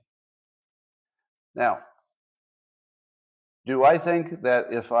 just me. Now, do I think that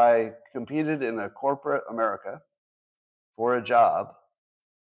if I competed in a corporate America for a job,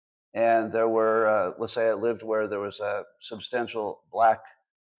 and there were, let's say I lived where there was a substantial black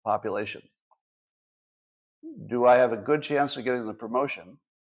population, do I have a good chance of getting the promotion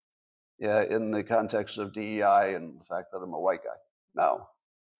in the context of DEI and the fact that I'm a white guy? No.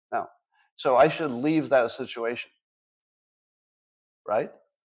 So I should leave that situation, right?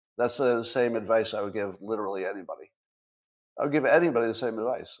 That's the same advice I would give literally anybody. I would give anybody the same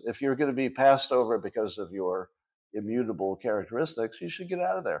advice. If you're going to be passed over because of your immutable characteristics, you should get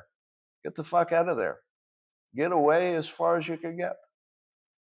out of there. Get the fuck out of there. Get away as far as you can get.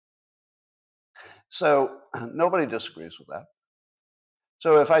 So nobody disagrees with that.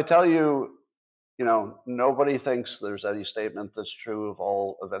 So if I tell you, nobody thinks there's any statement that's true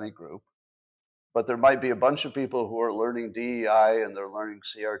of any group, but there might be a bunch of people who are learning DEI and they're learning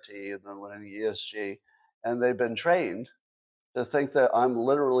CRT and they're learning ESG, and they've been trained to think that I'm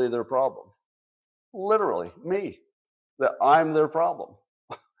literally their problem. Literally, me, that I'm their problem,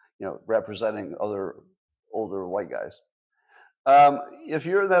 representing other older white guys. If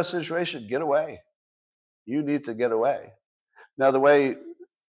you're in that situation, get away. You need to get away. Now, the way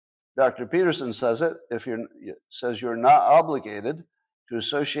Dr. Peterson says it, says you're not obligated to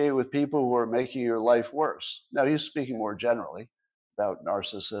associate with people who are making your life worse. Now, he's speaking more generally about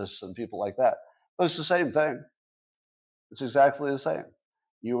narcissists and people like that, but it's the same thing. It's exactly the same.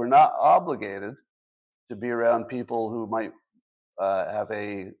 You are not obligated to be around people who might have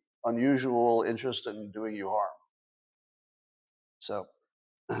a unusual interest in doing you harm. So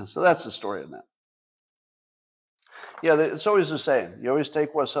that's the story on that. Yeah, it's always the same. You always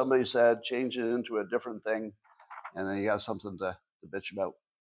take what somebody said, change it into a different thing, and then you got something to bitch about.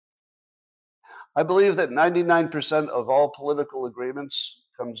 I believe that 99% of all political agreements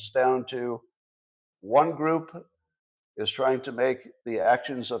comes down to one group is trying to make the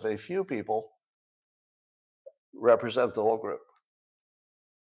actions of a few people represent the whole group.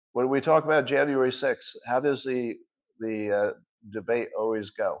 When we talk about January 6th, how does the debate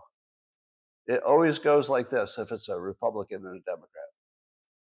always go? It always goes like this if it's a Republican and a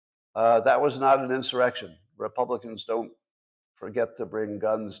Democrat. That was not an insurrection. Republicans don't forget to bring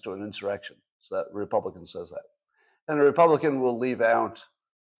guns to an insurrection. So that Republican says that. And the Republican will leave out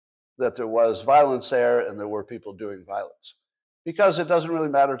that there was violence there and there were people doing violence because it doesn't really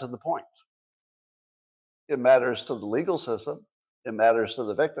matter to the point. It matters to the legal system. It matters to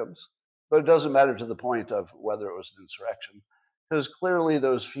the victims, but it doesn't matter to the point of whether it was an insurrection because clearly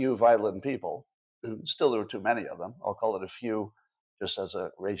those few violent people, still there were too many of them. I'll call it a few just as a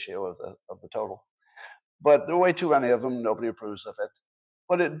ratio of the total. But there were way too many of them. Nobody approves of it.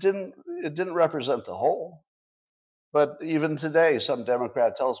 But it didn't represent the whole. But even today, some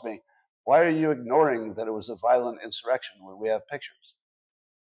Democrat tells me, why are you ignoring that it was a violent insurrection when we have pictures?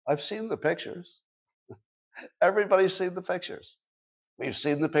 I've seen the pictures. Everybody's seen the pictures. We've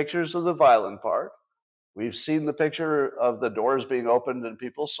seen the pictures of the violent part. We've seen the picture of the doors being opened and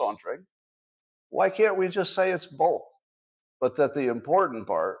people sauntering. Why can't we just say it's both? But that the important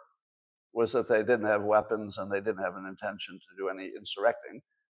part was that they didn't have weapons and they didn't have an intention to do any insurrecting,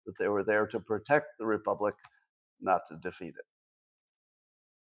 that they were there to protect the republic, not to defeat it.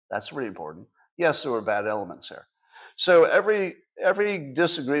 That's really important. Yes, there were bad elements here. So every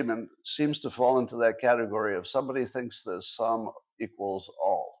disagreement seems to fall into that category of somebody thinks the sum equals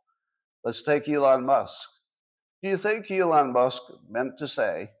all. Let's take Elon Musk. Do you think Elon Musk meant to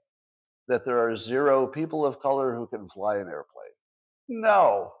say that there are 0 people of color who can fly an airplane?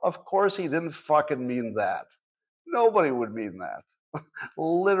 No, of course he didn't fucking mean that. Nobody would mean that.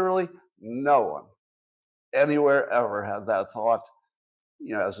 Literally no one anywhere ever had that thought,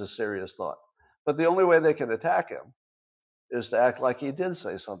 as a serious thought. But the only way they can attack him is to act like he did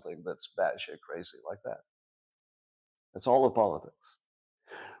say something that's batshit crazy like that. That's all the politics.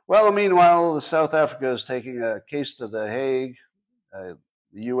 Well, meanwhile, South Africa is taking a case to The Hague. The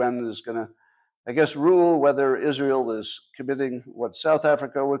UN is going to, I guess, rule whether Israel is committing what South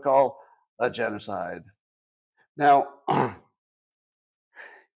Africa would call a genocide. Now,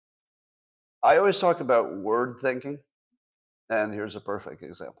 I always talk about word thinking, and here's a perfect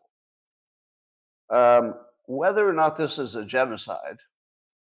example. Whether or not this is a genocide,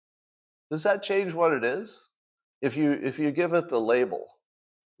 does that change what it is? If you give it the label,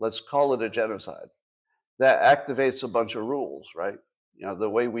 let's call it a genocide, that activates a bunch of rules, right? The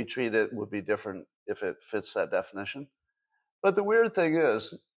way we treat it would be different if it fits that definition. But the weird thing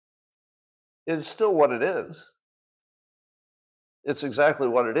is, it's still what it is. It's exactly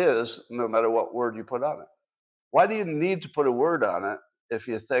what it is, no matter what word you put on it. Why do you need to put a word on it if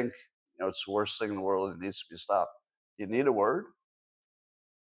you think, it's the worst thing in the world and it needs to be stopped? You need a word?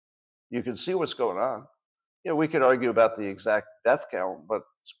 You can see what's going on. We could argue about the exact death count, but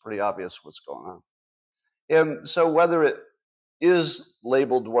it's pretty obvious what's going on. And so whether it is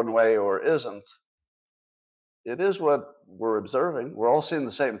labeled one way or isn't, it is what we're observing. We're all seeing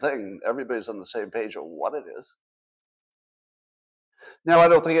the same thing. Everybody's on the same page of what it is. Now, I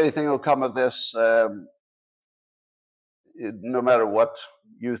don't think anything will come of this. No matter what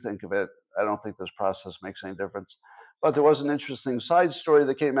you think of it, I don't think this process makes any difference. But there was an interesting side story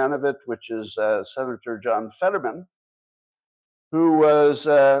that came out of it, which is Senator John Fetterman, who was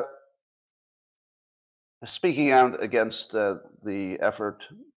speaking out against the effort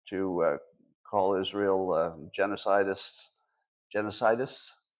to call Israel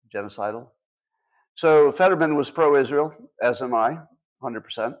genocidal. So Fetterman was pro-Israel, as am I,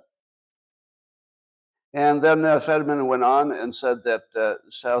 100%. And then Fetterman went on and said that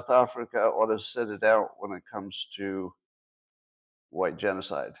South Africa ought to sit it out when it comes to white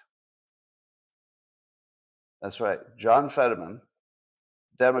genocide. That's right. John Fetterman,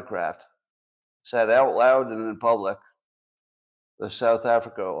 Democrat, said out loud and in public that South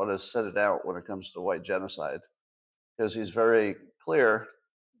Africa ought to sit it out when it comes to white genocide, because he's very clear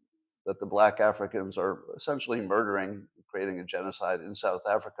that the black Africans are essentially murdering, creating a genocide in South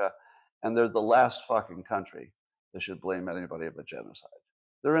Africa, and they're the last fucking country that should blame anybody of a genocide.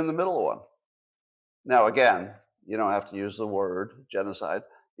 They're in the middle of one. Now, again, you don't have to use the word genocide.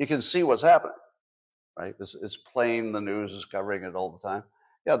 You can see what's happening, right? It's plain, the news is covering it all the time.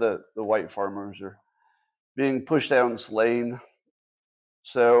 Yeah, the white farmers are being pushed out and slain.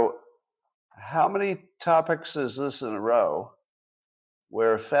 So how many topics is this in a row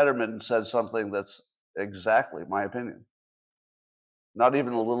where Fetterman said something that's exactly my opinion? Not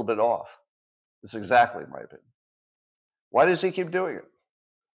even a little bit off. It's exactly my opinion. Why does he keep doing it?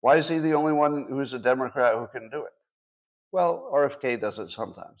 Why is he the only one who's a Democrat who can do it? Well, RFK does it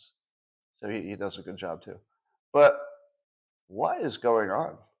sometimes. So he does a good job too. But what is going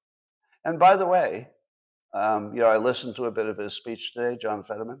on? And by the way, I listened to a bit of his speech today, John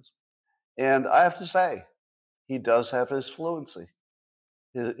Fetterman's, and I have to say, he does have his fluency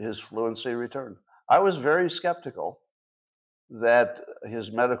returned. I was very skeptical that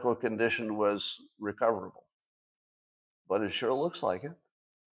his medical condition was recoverable, but it sure looks like it.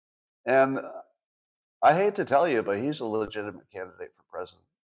 And I hate to tell you, but he's a legitimate candidate for president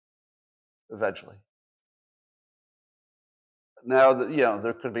eventually. Now,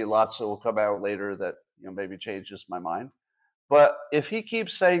 there could be lots that will come out later that maybe changes my mind. But if he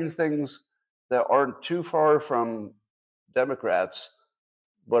keeps saying things that aren't too far from Democrats,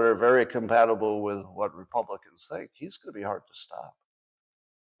 but are very compatible with what Republicans think, he's going to be hard to stop.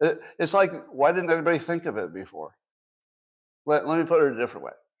 It's like, why didn't anybody think of it before? Let me put it a different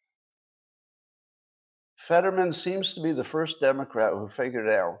way. Fetterman seems to be the first Democrat who figured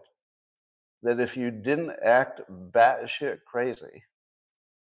out that if you didn't act batshit crazy,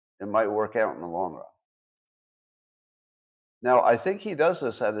 it might work out in the long run. Now, I think he does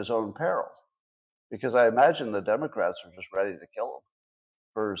this at his own peril, because I imagine the Democrats are just ready to kill him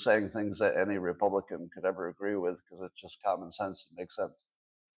for saying things that any Republican could ever agree with, because it's just common sense. It makes sense.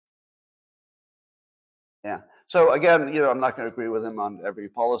 Yeah. So again, I'm not going to agree with him on every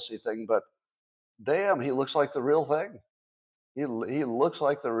policy thing, but damn, he looks like the real thing. He looks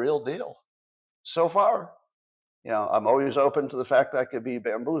like the real deal. So far, I'm always open to the fact that I could be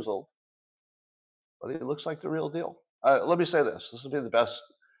bamboozled, but he looks like the real deal. Let me say this. This would be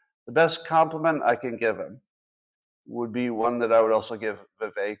the best compliment I can give him would be one that I would also give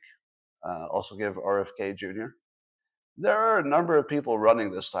Vivek, also give RFK Jr. There are a number of people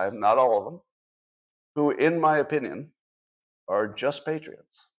running this time, not all of them, who, in my opinion, are just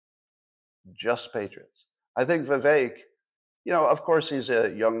patriots. Just patriots. I think Vivek, of course he's a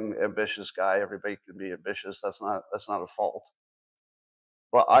young, ambitious guy. Everybody can be ambitious. That's not a fault.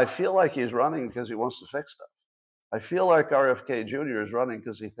 But I feel like he's running because he wants to fix stuff. I feel like RFK Jr. is running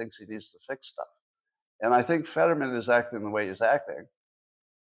because he thinks he needs to fix stuff. And I think Fetterman is acting the way he's acting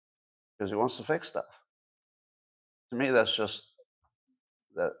because he wants to fix stuff. To me, that's just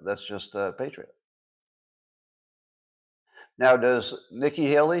a patriot. Now, does Nikki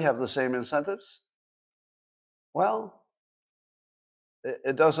Haley have the same incentives? Well,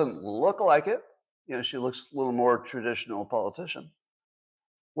 it doesn't look like it. She looks a little more traditional politician.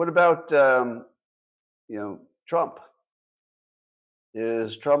 What about Trump?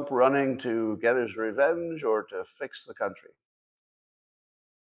 Is Trump running to get his revenge or to fix the country?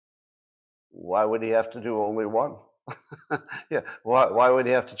 Why would he have to do only one? Yeah, why would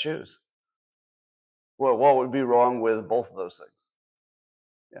he have to choose? Well, what would be wrong with both of those things?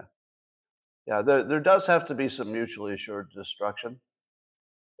 Yeah, there does have to be some mutually assured destruction.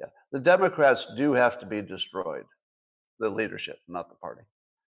 Yeah, the Democrats do have to be destroyed, the leadership, not the party.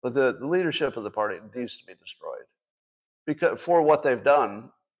 But the leadership of the party needs to be destroyed because for what they've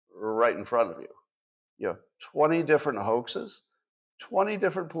done right in front of you. 20 different hoaxes, 20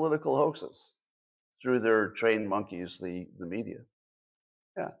 different political hoaxes through their trained monkeys, the media.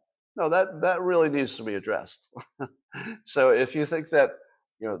 Yeah. No, that really needs to be addressed. So if you think that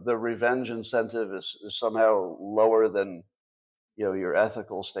the revenge incentive is somehow lower than your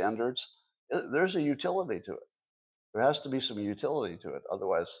ethical standards, there's a utility to it. There has to be some utility to it.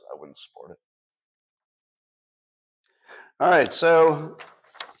 Otherwise, I wouldn't support it. All right. So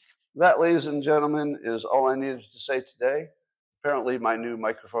that, ladies and gentlemen, is all I needed to say today. Apparently, my new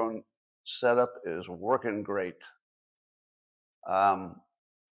microphone setup is working great.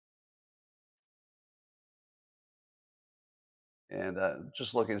 And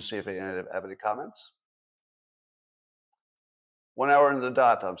just looking to see if any have any comments. 1 hour in the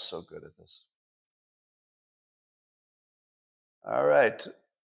dot. I'm so good at this. All right.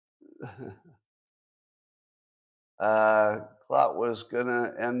 Clot was going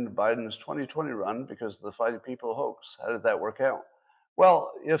to end Biden's 2020 run because of the Fighting People hoax. How did that work out?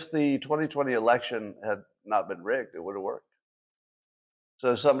 Well, if the 2020 election had not been rigged, it would have worked.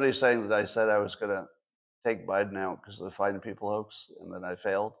 So somebody's saying that I said I was going to take Biden out because of the Fighting People hoax and then I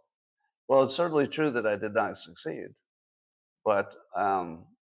failed. Well, it's certainly true that I did not succeed. But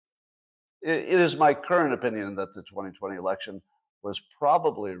it is my current opinion that the 2020 election was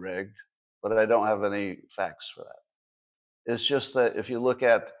probably rigged, but I don't have any facts for that. It's just that if you look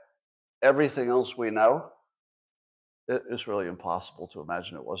at everything else we know, it's really impossible to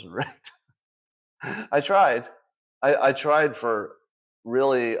imagine it wasn't rigged. I tried. I tried for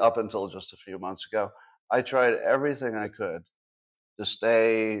really up until just a few months ago. I tried everything I could to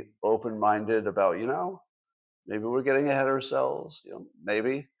stay open-minded about, maybe we're getting ahead of ourselves.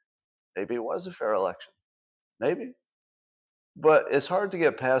 Maybe it was a fair election. Maybe. But it's hard to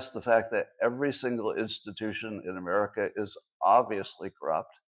get past the fact that every single institution in America is obviously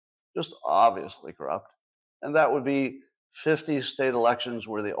corrupt, just obviously corrupt. And that would be 50 state elections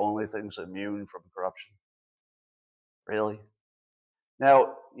were the only things immune from corruption. Really?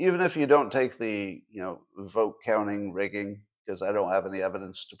 Now, even if you don't take the, vote counting rigging, because I don't have any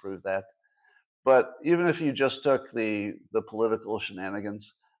evidence to prove that, but even if you just took the political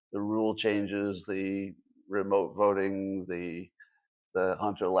shenanigans, the rule changes, the remote voting, the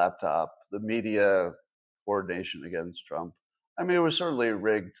Hunter laptop, the media coordination against Trump, I mean, it was certainly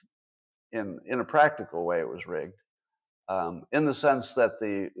rigged in a practical way. It was rigged in the sense that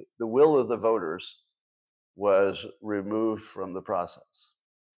the will of the voters was removed from the process.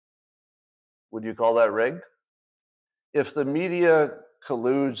 Would you call that rigged? If the media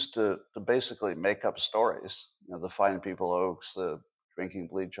colludes to basically make up stories, the Fine People hoax, the drinking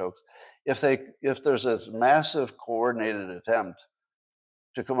bleach hoax, if there's this massive coordinated attempt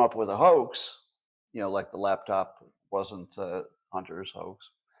to come up with a hoax, like the laptop wasn't Hunter's hoax,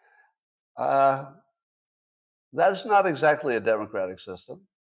 that's not exactly a democratic system.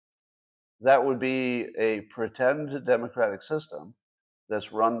 That would be a pretend democratic system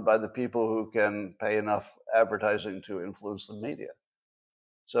that's run by the people who can pay enough advertising to influence the media.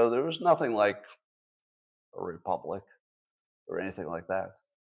 So there was nothing like a republic or anything like that.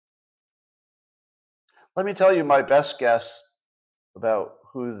 Let me tell you my best guess about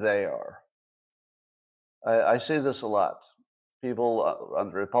who they are. I see this a lot. People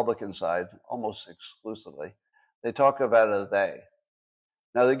on the Republican side, almost exclusively, they talk about a they.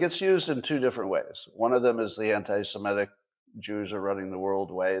 Now, it gets used in two different ways. One of them is the anti-Semitic Jews are running the world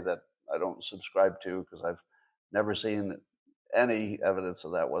way that I don't subscribe to because I've never seen any evidence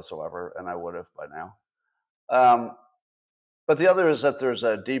of that whatsoever, and I would have by now. But the other is that there's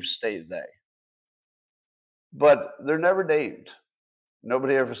a deep state they. But they're never named.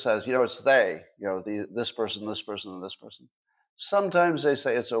 Nobody ever says, it's they, this person, this person, and this person. Sometimes they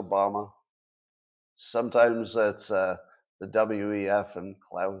say it's Obama. Sometimes it's the WEF and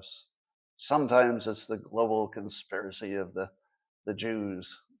Klaus. Sometimes it's the global conspiracy of the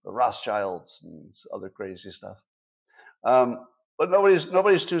Jews, the Rothschilds, and other crazy stuff. But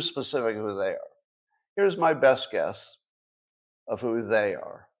nobody's too specific who they are. Here's my best guess of who they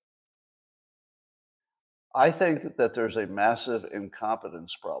are. I think that there's a massive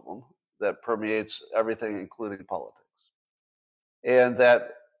incompetence problem that permeates everything, including politics. And that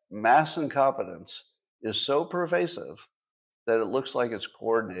mass incompetence is so pervasive that it looks like it's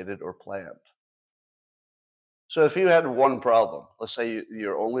coordinated or planned. So if you had one problem, let's say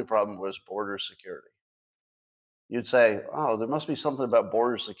your only problem was border security, you'd say, oh, there must be something about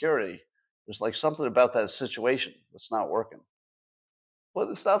border security. There's like something about that situation that's not working. Well,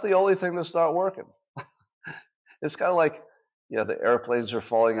 it's not the only thing that's not working. It's kind of like, the airplanes are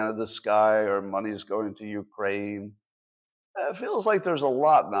falling out of the sky or money's going to Ukraine. It feels like there's a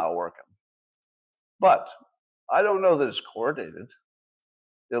lot not working. But I don't know that it's coordinated.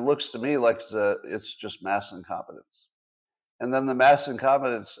 It looks to me like it's just mass incompetence. And then the mass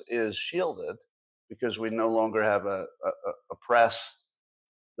incompetence is shielded because we no longer have a press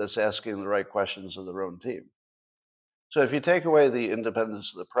that's asking the right questions of their own team. So if you take away the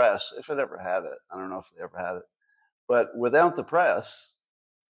independence of the press, if it ever had it, I don't know if they ever had it, but without the press,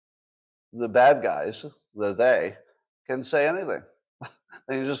 the bad guys, they, can say anything.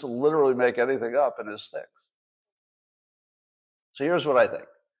 They can just literally make anything up and it sticks. So here's what I think.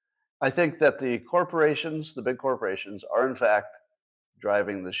 I think that the corporations, the big corporations, are in fact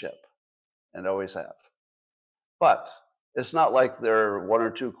driving the ship and always have. But it's not like there are one or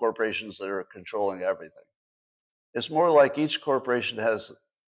two corporations that are controlling everything. It's more like each corporation has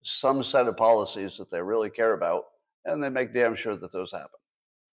some set of policies that they really care about, and they make damn sure that those happen.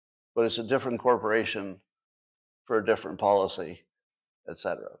 But it's a different corporation for a different policy, et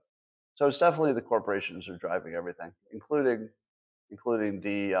cetera. So it's definitely the corporations are driving everything, including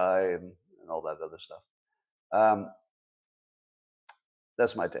DEI and all that other stuff.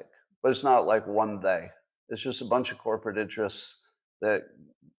 That's my take. But it's not like one day. It's just a bunch of corporate interests that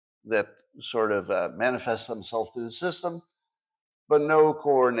sort of manifest themselves through the system, but no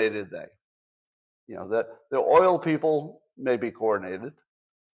coordinated they. You know, the oil people may be coordinated,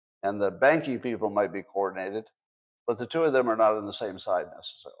 and the banking people might be coordinated, but the two of them are not on the same side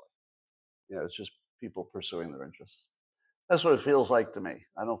necessarily. You know, it's just people pursuing their interests. That's what it feels like to me.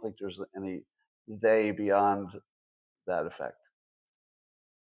 I don't think there's any they beyond that effect.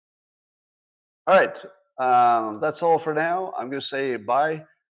 All right, that's all for now. I'm going to say bye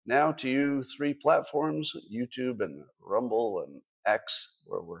now to you three platforms, YouTube and Rumble and X,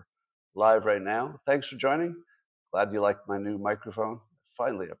 where we're live right now. Thanks for joining. Glad you liked my new microphone.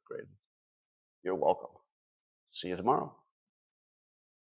 Finally upgraded. You're welcome. See you tomorrow.